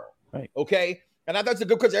this girl. Right. Okay? And I thought it's a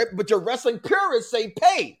good question. But your wrestling purists say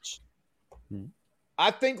Paige. I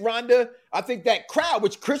think Ronda, I think that crowd,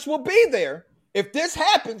 which Chris will be there, if this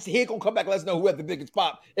happens, he ain't going to come back and let us know who had the biggest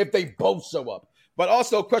pop if they both show up. But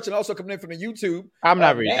also, question also coming in from the YouTube. I'm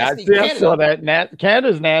not reading. I saw that.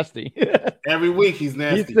 Canada's nasty. Every week he's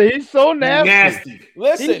nasty. He's so nasty.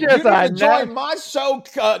 Listen, you need to join my show,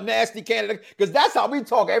 Nasty Canada, because that's how we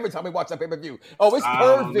talk every time we watch that pay-per-view. Oh, it's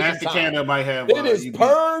Perv Vision Nasty time. Canada might have. It is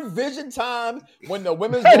Perv Vision time when the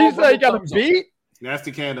women's. He said he got him beat.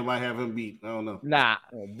 Nasty Canada might have him beat. I don't know. Nah.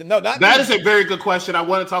 No, that is a very good question. I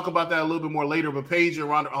want to talk about that a little bit more later. But Paige and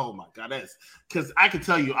Ronda, oh my God, that's because I can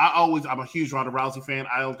tell you, I'm a huge Ronda Rousey fan.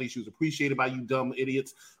 I don't think she was appreciated by you dumb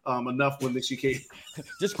idiots enough when she came.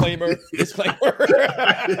 Disclaimer.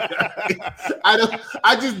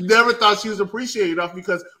 I just never thought she was appreciated enough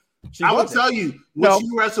because I will tell you, when she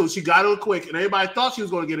wrestled, she got it quick, and everybody thought she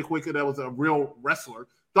was going to get it quick, and that was a real wrestler.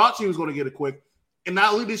 Thought she was going to get it quick, and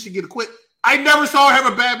not only did she get it quick, I never saw her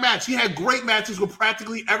have a bad match. She had great matches with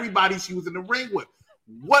practically everybody she was in the ring with.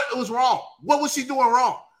 What was wrong? What was she doing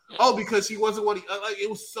wrong? Oh, because she wasn't what it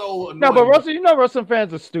was so annoying. No, but Russell, wrestling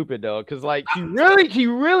fans are stupid though, because like she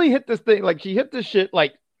really hit this thing. Like she hit this shit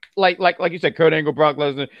like you said, Kurt Angle, Brock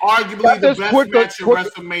Lesnar. Arguably the best match in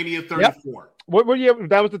WrestleMania 34. Yep. What year?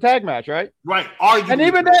 That was the tag match, right? Right. Arguably.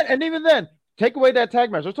 And even then, take away that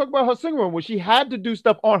tag match. Let's talk about her single run where she had to do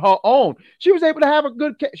stuff on her own. She was able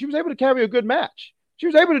to carry a good match. She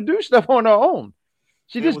was able to do stuff on her own.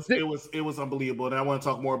 It was unbelievable, and I want to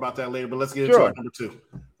talk more about that later. But let's get into our number 2.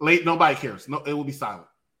 Nobody cares. No, it will be silent.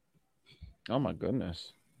 Oh my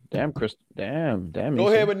goodness! Damn, Chris. Damn. Go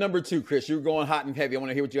ahead with number 2, Chris. You're going hot and heavy. I want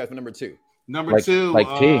to hear what you got for number 2. Number 2,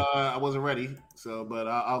 I wasn't ready, but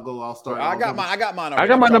I'll go. I'll start. I got mine. I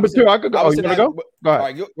got my number 2. I could go. Oh, you want to go? Go ahead.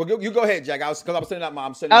 All right, you go ahead, Jack. Because I'm sending out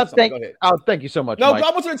mine. Go ahead. Thank you so much. No, Mike.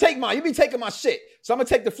 I want you to take mine. You be taking my shit, so I'm gonna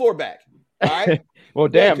take the floor back. All right. Well,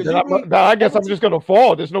 damn. I guess I'm just gonna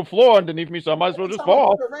fall. There's no floor underneath me, so I might as well just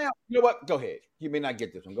fall. You know what? Go ahead. You may not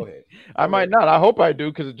get this one. Go ahead. I might not. I hope I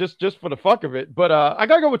do, because just for the fuck of it. But I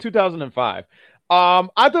gotta go with 2005. I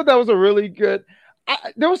thought that was a really good.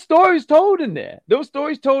 There were stories told in there.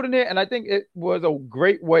 And I think it was a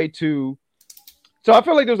great way to. So I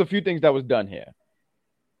feel like there was a few things that was done here.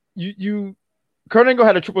 Kurt Angle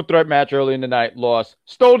had a triple threat match early in the night, lost,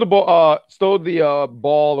 stole the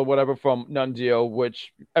ball or whatever from Nunzio,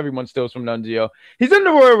 which everyone steals from Nunzio. He's in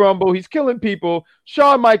the Royal Rumble. He's killing people.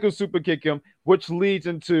 Shawn Michaels super kick him, which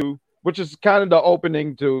is kind of the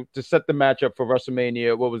opening to set the matchup for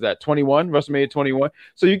WrestleMania. What was that? 21? WrestleMania 21.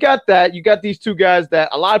 So you got that. You got these two guys that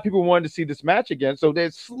a lot of people wanted to see this match again. So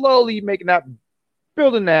they're slowly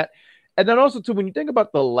building that. And then also too, when you think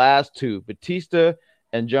about the last two, Batista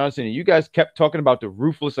and John Cena, you guys kept talking about the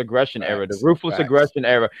ruthless aggression era.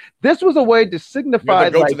 This was a way to signify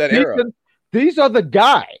these are the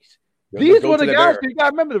guys. These were the guys. You got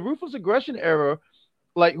to remember the ruthless aggression era.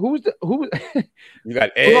 Like who? You got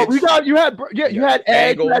Edge. You had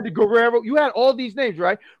Edge. You had the Guerrero. You had all these names,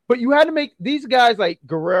 right? But you had to make these guys like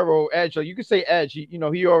Guerrero, Edge. So you could say Edge.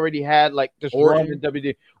 He already had like this run in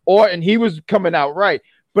WWE, and he was coming out right.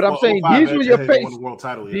 But I'm saying these were your face.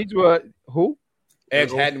 These were who?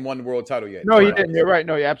 Edge hadn't won the world title yet. No, he didn't. You're right.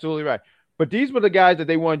 No, you're absolutely right. But these were the guys that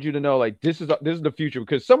they wanted you to know, like this is the future.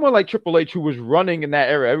 Because someone like Triple H, who was running in that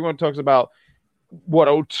era, everyone talks about what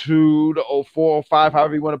 02 to 04, 05,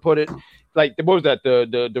 however you want to put it. Like what was that?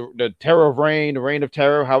 The terror of reign, the reign of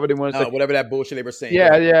terror, however they want to say. Whatever that bullshit they were saying.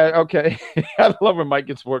 Yeah, okay. I love when Mike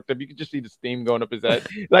gets worked up. You can just see the steam going up his head.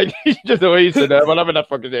 Like just the way he said that, whatever that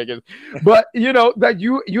fucking thing is. But that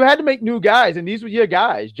you had to make new guys, and these were your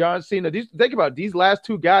guys. John Cena. Think about it, these last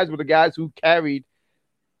two guys were the guys who carried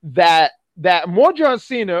that more John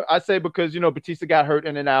Cena, I say, because Batista got hurt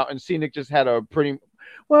in and out, and Cena just had a pretty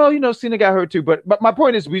Cena got hurt too. But my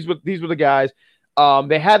point is these were the guys.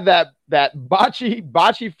 They had that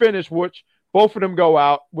botchy finish, which both of them go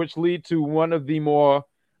out, which lead to one of the more,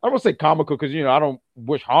 I don't want to say comical, because I don't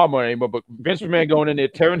wish harm on anyone, but Vince McMahon going in there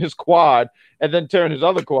tearing his quad and then tearing his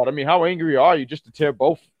other quad. I mean, how angry are you just to tear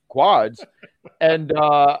both quads? And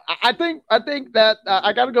I think that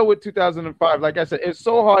I got to go with 2005. Like I said, it's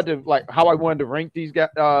so hard to like how I wanted to rank these guys,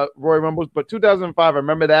 Royal Rumbles, but 2005, I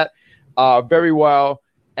remember that very well,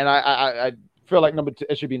 and I feel like number 2.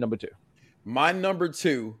 It should be number 2. My number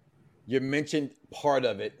 2, you mentioned part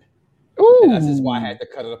of it. Ooh. And that's just why I had to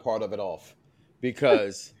cut a part of it off.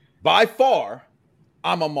 Because by far,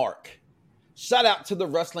 I'm a mark. Shout out to the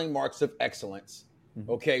Wrestling Marks of Excellence.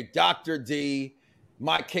 Okay, Dr. D,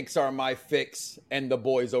 my kicks are my fix, and the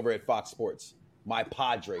boys over at Fox Sports. My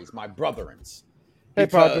Padres, my brethrens. Hey,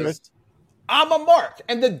 Padres. I'm a mark.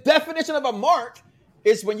 And the definition of a mark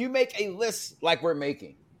is when you make a list like we're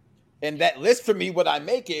making. And that list for me, what I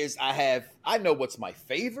make is I know what's my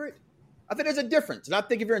favorite. I think there's a difference. And I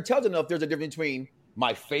think if you're intelligent enough, there's a difference between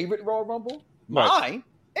my favorite Royal Rumble, mine,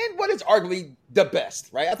 and what is arguably the best,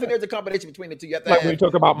 right? I think there's a combination between the two. You have to have when we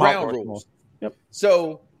talk about ground rules. Yep.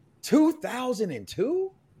 So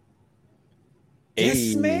 2002,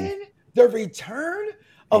 this man, the return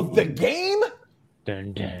of the game.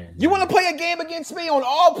 Dun, dun. You want to play a game against me on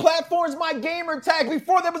all platforms? My gamer tag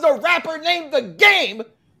before there was a rapper named The Game.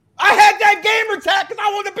 I had that gamer tag because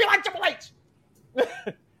I wanted to be like Triple H.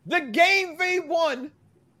 The Game V1.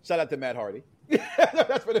 Shout out to Matt Hardy.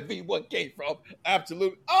 That's where the V1 came from.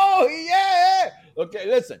 Absolute. Oh, yeah. Okay,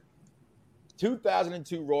 listen.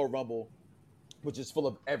 2002 Royal Rumble, which is full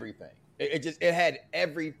of everything. It had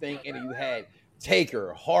everything in it. You had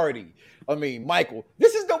Taker, Hardy. I mean, Michael.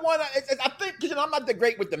 This is the one I think, because I'm not that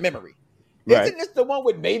great with the memory. Right. Isn't this the one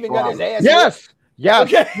with Maven got his ass? Yes.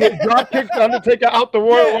 Yes. Okay. Drop kicked the Undertaker out the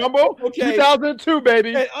Royal Rumble. Okay. 2002,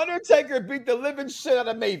 baby. And Undertaker beat the living shit out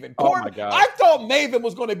of Maven. Oh, my God. I thought Maven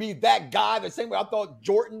was going to be that guy the same way I thought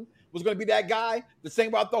Jordan was going to be that guy, the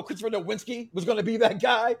same way I thought Christopher Nowinski was going to be that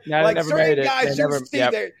guy. Yeah, like never certain made guys it. you see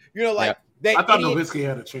there, you know, like that I thought idiot, Nowinski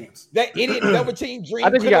had a chance. That idiot Velveteen Dream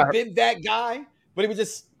could have been that guy, but he was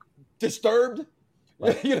just disturbed.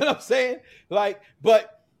 Right. You know what I'm saying? Like,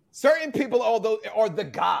 but certain people, although, are the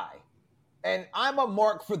guy. And I'm a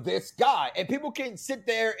mark for this guy. And people can sit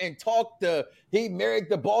there and talk he married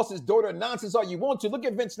the boss's daughter nonsense all you want to. Look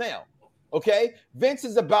at Vince now. Okay? Vince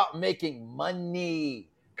is about making money.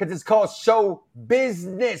 Because it's called show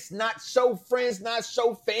business, not show friends, not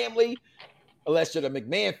show family. Unless you're the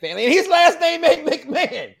McMahon family. And his last name ain't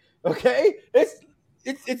McMahon. Okay?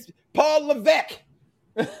 It's Paul Levesque.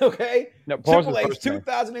 Okay? No, Triple H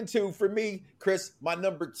 2002 for me, Chris, my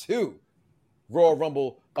number 2 Royal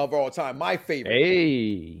Rumble of all time. My favorite.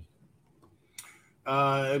 Hey.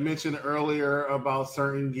 I mentioned earlier about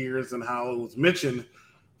certain years and how it was mentioned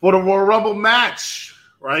for the Royal Rumble match,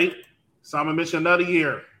 right? Simon mentioned another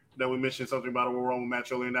year that we mentioned something about a Royal Rumble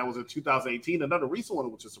match earlier, and that was in 2018. Another recent one,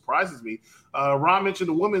 which surprises me. Ron mentioned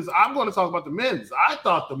the women's. I'm going to talk about the men's. I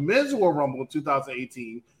thought the men's Royal Rumble in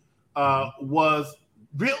 2018 was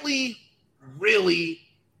really, really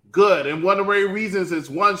good. And one of the main reasons is,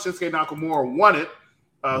 one, Shinsuke Nakamura won it,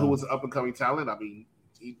 who was an up-and-coming talent. I mean,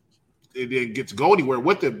 it didn't get to go anywhere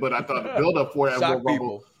with it, but I thought the build-up for it at Royal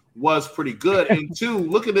Rumble was pretty good. And two,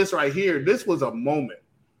 look at this right here. This was a moment.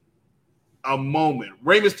 A moment.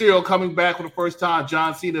 Rey Mysterio coming back for the first time,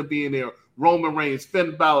 John Cena being there, Roman Reigns,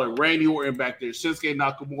 Finn Balor, Randy Orton back there, Shinsuke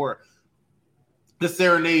Nakamura, the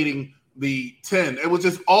serenading the 10. It was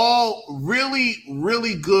just all really,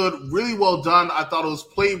 really good, really well done. I thought it was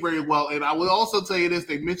played very well. And I will also tell you this,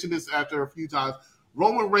 they mentioned this after a few times.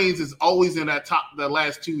 Roman Reigns is always in that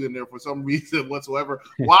last two in there for some reason whatsoever.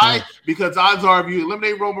 Why? Because odds are if you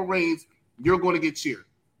eliminate Roman Reigns, you're going to get cheered.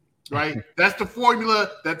 Right? That's the formula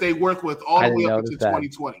that they work with all the way up into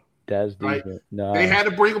 2020. That's right. No. They had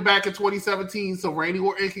to bring him back in 2017 so Randy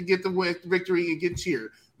Orton could get the victory and get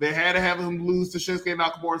cheered. They had to have him lose to Shinsuke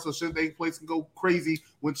Nakamura so Shinsuke place can go crazy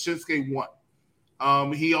when Shinsuke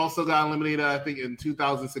won. He also got eliminated, I think, in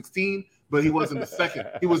 2016, but he wasn't the second.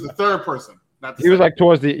 He was the third person. He was like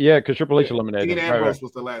towards the because Triple H eliminated Dean him. Ambrose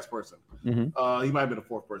was the last person. Mm-hmm. He might have been the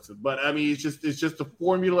fourth person, but I mean, it's just the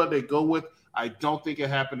formula they go with. I don't think it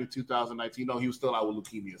happened in 2019. No, he was still out with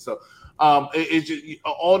leukemia. So it's just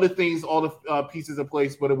all the things, all the pieces in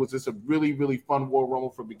place, but it was just a really, really fun Royal Rumble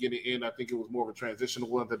from beginning to end. I think it was more of a transitional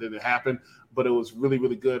one that didn't happen, but it was really,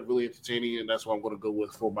 really good, really entertaining, and that's what I'm going to go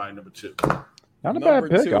with for my number 2. Not a bad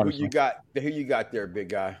pick, two, honestly. Who you got there, big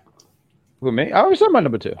guy? Who, me? I always said my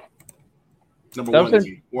number 2. Number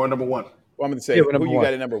 1, or number 1. Well, I'm going to say, who you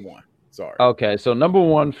got at number 1? Sorry. Okay, so number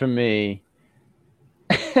 1 for me.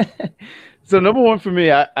 I'm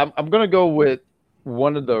going to go with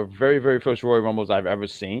one of the very, very first Royal Rumbles I've ever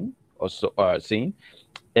seen seen.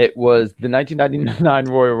 It was the 1999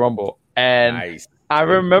 Royal Rumble, and nice. I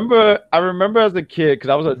remember as a kid, because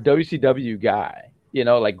I was a WCW guy. You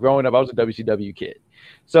know, like growing up, I was a WCW kid.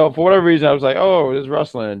 So for whatever reason, I was like, "Oh, this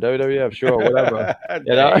wrestling, WWF, sure, whatever."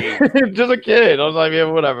 You know, just a kid. I was like, "Yeah,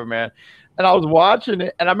 whatever, man." And I was watching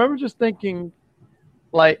it, and I remember just thinking,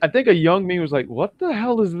 like, I think a young me was like, "What the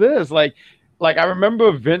hell is this?" Like I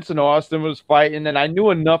remember Vince and Austin was fighting, and I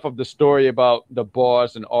knew enough of the story about the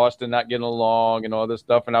boss and Austin not getting along and all this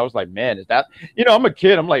stuff. And I was like, man, is that, I'm a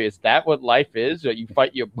kid. I'm like, is that what life is? That you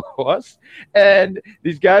fight your boss? And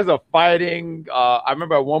these guys are fighting. I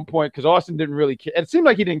remember at one point, because Austin didn't really care. It seemed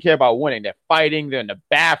like he didn't care about winning. They're fighting. They're in the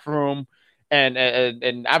bathroom. And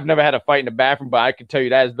I've never had a fight in the bathroom, but I can tell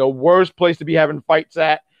you that is the worst place to be having fights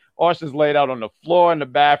at. Austin's laid out on the floor in the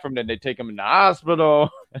bathroom. Then they take him in the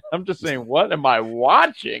hospital. I'm just saying, what am I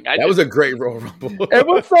watching? That was a great Royal Rumble. It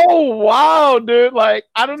was so wild, dude. Like,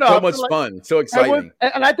 I don't know. So much fun. So exciting.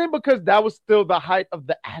 And I think because that was still the height of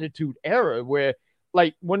the Attitude Era, where,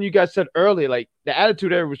 like, when you guys said earlier, like, the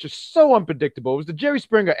Attitude Era was just so unpredictable. It was the Jerry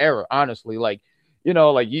Springer era, honestly. Like,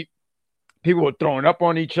 people were throwing up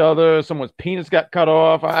on each other. Someone's penis got cut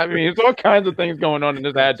off. I mean, it's all kinds of things going on in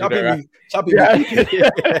this Attitude Era.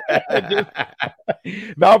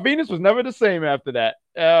 Val Venus was never the same after that.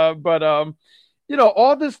 But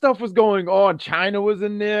all this stuff was going on. China was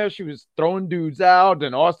in there. She was throwing dudes out.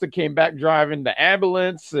 And Austin came back driving the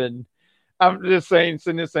ambulance. And I'm just sitting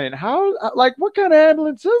there saying, what kind of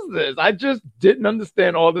ambulance is this? I just didn't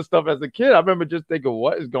understand all this stuff as a kid. I remember just thinking,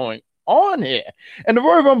 what is going on here. And the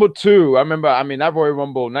Royal Rumble 2, I remember, I mean, that Royal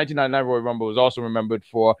Rumble, 1999 Royal Rumble was also remembered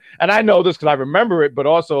for, and I know this because I remember it, but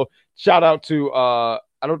also shout out to, I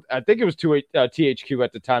think it was THQ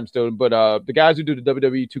at the time still, but the guys who do the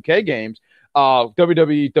WWE 2K games,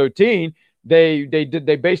 WWE 13,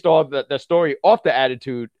 they based all the story off the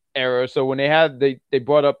Attitude Era. So when they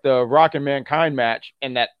brought up the Rock and Mankind match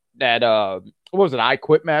and that what was it, I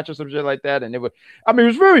Quit match or some shit like that, and it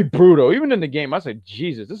was very brutal. Even in the game, I said,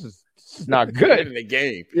 Jesus, this is not good. In the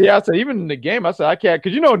game, yeah, I said even in the game, I said I can't,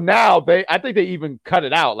 because now I think they even cut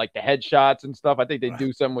it out, like the headshots and stuff. I think they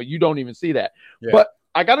do something where you don't even see that. Yeah. But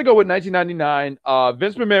I got to go with 1999.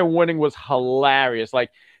 Vince McMahon winning was hilarious.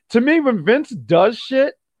 Like, to me, when Vince does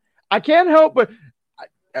shit, I can't help but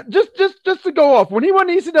just to go off. When he won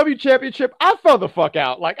the ECW championship, I fell the fuck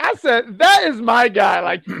out. Like, I said, that is my guy.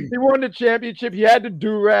 Like, he won the championship. He had the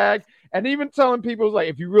do-rag. And even telling people, like,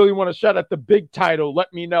 if you really want to shut at the big title,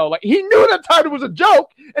 let me know. Like, he knew that title was a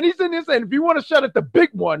joke. And he's in there saying, if you want to shut at the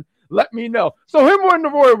big one, let me know. So him winning the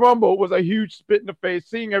Royal Rumble was a huge spit in the face,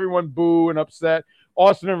 seeing everyone boo and upset.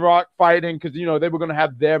 Austin and Rock fighting because, they were going to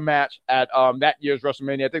have their match at that year's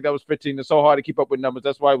WrestleMania. I think that was 15. It's so hard to keep up with numbers.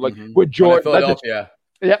 That's why, like, with Jordan.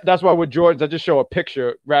 Yeah, that's why with Jordans, I just show a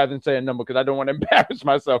picture rather than say a number because I don't want to embarrass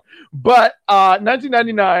myself. But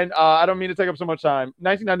 1999, I don't mean to take up so much time.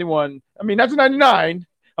 1999,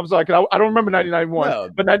 I'm sorry, because I don't remember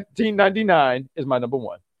 1991, but 1999 is my number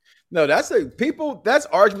one. No, that's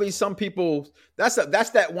arguably some people, that's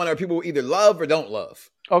that one where people either love or don't love.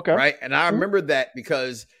 Okay. Right? And I remember that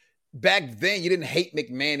because back then you didn't hate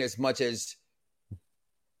McMahon as much as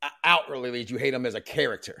outwardly you hate him as a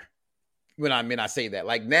character. When I say that,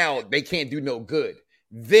 like, now they can't do no good.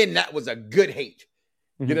 Then that was a good hate.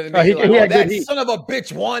 You know what I mean? That son of a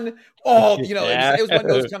bitch won. Oh, it was one of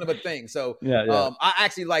those kind of a thing. So I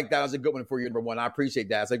actually like that. That was a good one for you, number one. I appreciate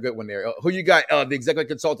that. It's a good one there. Who you got? The executive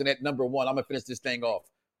consultant at number one. I'm gonna finish this thing off.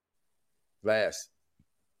 Last.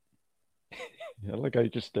 Yeah, like I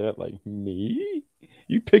just stared like, me?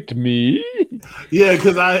 You picked me? Yeah,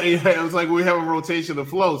 because it was like we have a rotational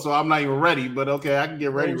flow, so I'm not even ready. But okay, I can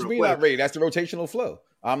get ready. Real quick. Not ready. That's the rotational flow.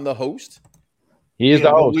 I'm the host. He is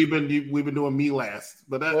the host. We've been doing me last,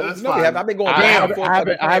 but that's fine. I've been going. I haven't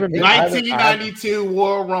 1992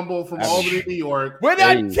 Royal Rumble from Albany, New York, with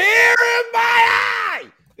a tear in my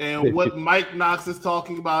eye. And what Mike Knox is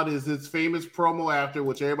talking about is his famous promo after,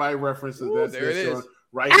 which everybody references. There it is.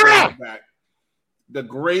 Right there back. The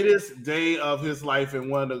greatest day of his life, and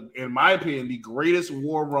in my opinion, the greatest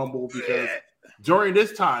War Rumble, because during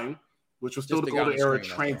this time, which was still the golden era,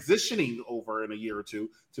 transitioning over in a year or two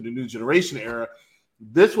to the new generation era,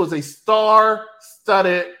 this was a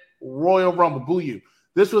star-studded Royal Rumble. Boo you.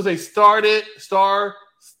 This was a star. It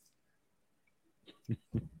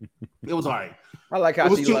was all right. I like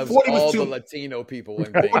how she loves all the Latino people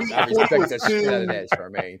and things. I respect that shit out of that,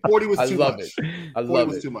 Charmaine. 40 was too much. I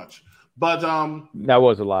love it. Too much. But that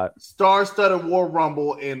was a lot. Star-studded War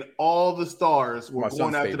Rumble, and all the stars were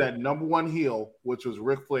going after that number one heel, which was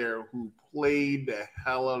Ric Flair, who played the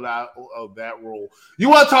hell out of that role. You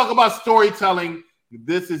want to talk about storytelling?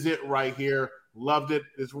 This is it right here. Loved it.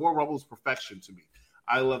 This War Rumble is perfection to me.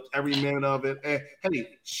 I loved every minute of it. And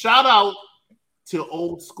hey, shout out to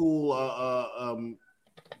old school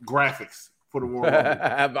graphics for the War Rumble.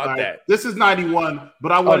 How about that? This is 91,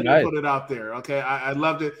 but I wanted to put it out there. Okay, I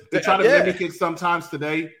loved it. They try to mimic it sometimes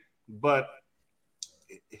today, but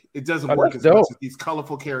it doesn't work as much as these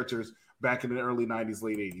colorful characters back in the early 90s,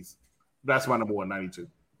 late 80s. That's my number one, 92.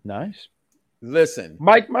 Nice. Listen,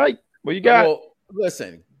 Mike, what you got? Well,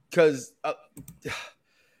 listen, because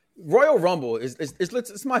Royal Rumble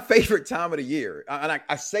is my favorite time of the year, and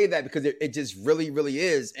I say that because it just really, really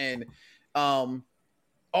is, and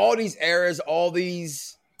all these eras, all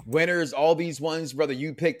these winners, all these ones, whether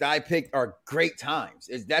you picked, I picked, are great times.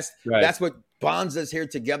 That's what bonds us here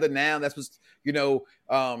together now. That's what's,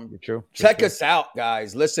 True. Check us out,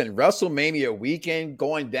 guys. Listen, WrestleMania weekend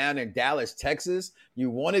going down in Dallas, Texas. You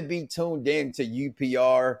want to be tuned in to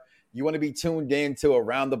UPR. You want to be tuned in to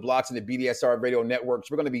Around the Blocks and the BDSR radio networks.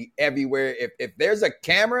 We're going to be everywhere. If there's a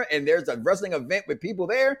camera and there's a wrestling event with people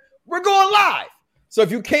there, we're going live. So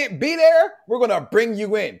if you can't be there, we're going to bring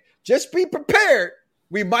you in. Just be prepared.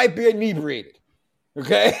 We might be inebriated.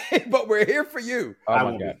 Okay? But we're here for you.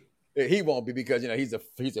 Oh, my God. He won't be because, he's an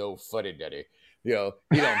old footy daddy. He don't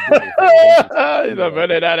do anything. He's a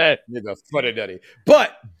footy daddy. He's a footy daddy.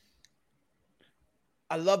 But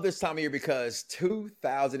I love this time of year because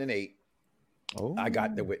 2008, I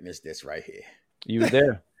got to witness this right here. You were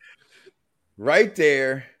there. Right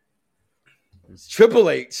there. It's Triple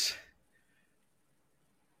H,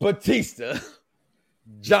 Batista,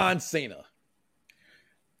 John Cena.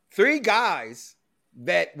 3 guys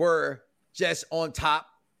that were just on top,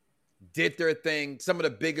 did their thing. Some of the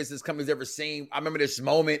biggest this company's ever seen. I remember this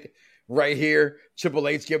moment right here. Triple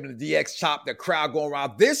H giving the DX chop, the crowd going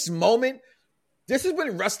around. This moment, this is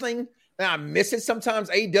when wrestling, and I miss it sometimes,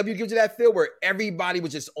 AEW gives you that feel where everybody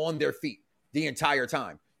was just on their feet the entire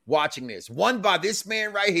time watching this. Won by this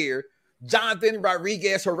man right here, Jonathan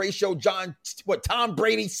Rodriguez, Horatio, Tom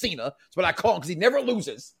Brady Cena. That's what I call him because he never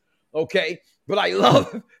loses. Okay? But I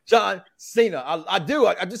love John Cena. I do.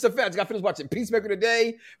 I just a fact. I just got finished watching Peacemaker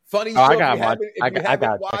today. Funny show. I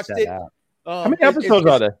haven't watched it. How many episodes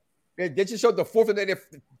are there? They just showed the 4th of the day.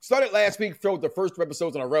 Started last week, showed the first 2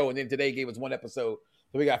 episodes in a row, and then today gave us 1 episode.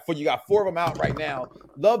 So you got 4 of them out right now.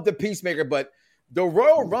 Love the Peacemaker, but the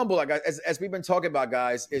Royal Rumble, like as we've been talking about,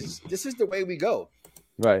 guys, this is the way we go.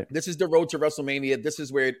 Right. This is the road to WrestleMania. This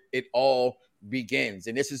is where it all begins,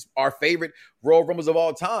 and this is our favorite Royal Rumbles of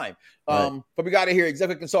all time. But we got to hear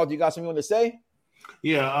executive consultant. You got something you want to say?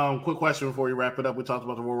 Yeah. Quick question before we wrap it up. We talked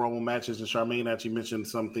about the Royal Rumble matches, and Charmaine actually mentioned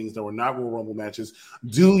some things that were not Royal Rumble matches.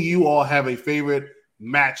 Do you all have a favorite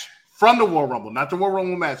match from the Royal Rumble? Not the Royal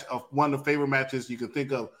Rumble match, of one of the favorite matches you can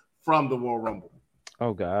think of from the Royal Rumble.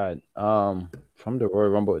 Oh God. From the Royal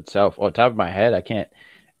Rumble itself, on top of my head, I can't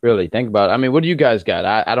really think about it. I mean, what do you guys got?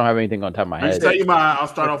 I don't have anything on top of my head. Tell you mine. I'll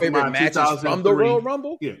start off with my 2003 from the Royal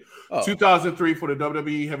Rumble. Yeah, 2003 for the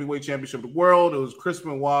WWE Heavyweight Championship of the World. It was Chris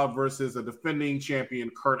Benoit versus a defending champion,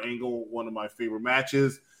 Kurt Angle. One of my favorite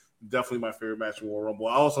matches. Definitely my favorite match in Royal Rumble.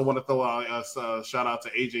 I also want to throw out a shout out to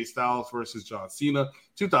AJ Styles versus John Cena,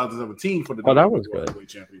 2017 for the WWE Heavyweight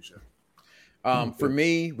Championship. For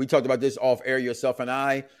me, we talked about this off air, yourself and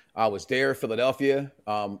I. I was there, Philadelphia.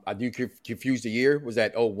 I do confuse the year. Was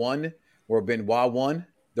that 01 where Benoit won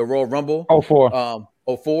the Royal Rumble? 04.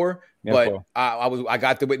 04. Yeah, but 04. I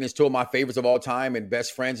got to witness 2 of my favorites of all time and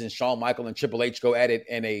best friends, and Shawn Michaels and Triple H go at it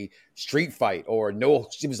in a street fight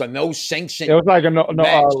it was a no sanction. It was like a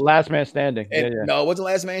last man standing. No, it wasn't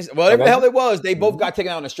last man. Whatever the hell it was, they both got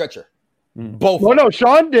taken out on a stretcher. Both. Well, no,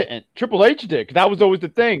 Shawn didn't. Triple H did. That was always the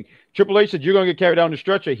thing. Triple H said, "You're going to get carried down the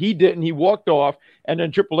stretcher." He didn't. He walked off, and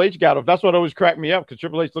then Triple H got off. That's what always cracked me up because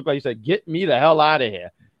Triple H looked like he said, "Get me the hell out of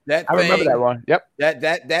here." I remember that one. Yep.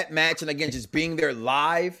 That match, and again, just being there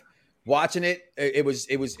live, watching it, it was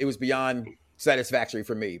beyond satisfactory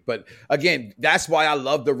for me. But again, that's why I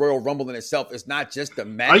love the Royal Rumble in itself. It's not just the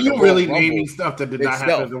match. Are you really naming stuff that did not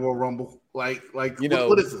happen in the Royal Rumble? Like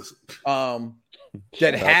what is this?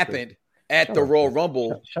 That happened at the Royal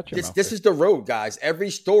Rumble. This is the road, guys. Every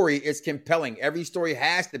story is compelling. Every story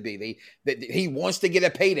has to be. He wants to get a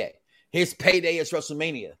payday. His payday is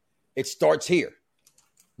WrestleMania. It starts here.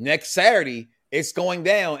 Next Saturday, it's going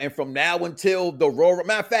down. And from now until the Royal Rumble.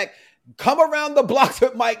 Matter of fact, come around the block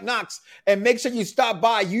with Mike Knox and make sure you stop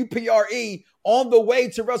by UPRE on the way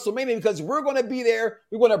to WrestleMania because we're going to be there.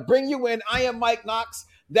 We're going to bring you in. I am Mike Knox.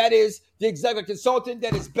 That is the executive consultant.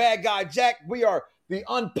 That is Bad Guy Jack. We are the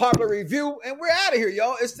Unpopular Review, and we're out of here,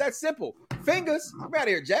 y'all. It's that simple. Fingers. We're out of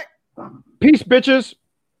here, Jack. Peace, bitches.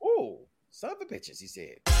 Oh, son of a bitches, he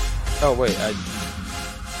said. Oh, wait.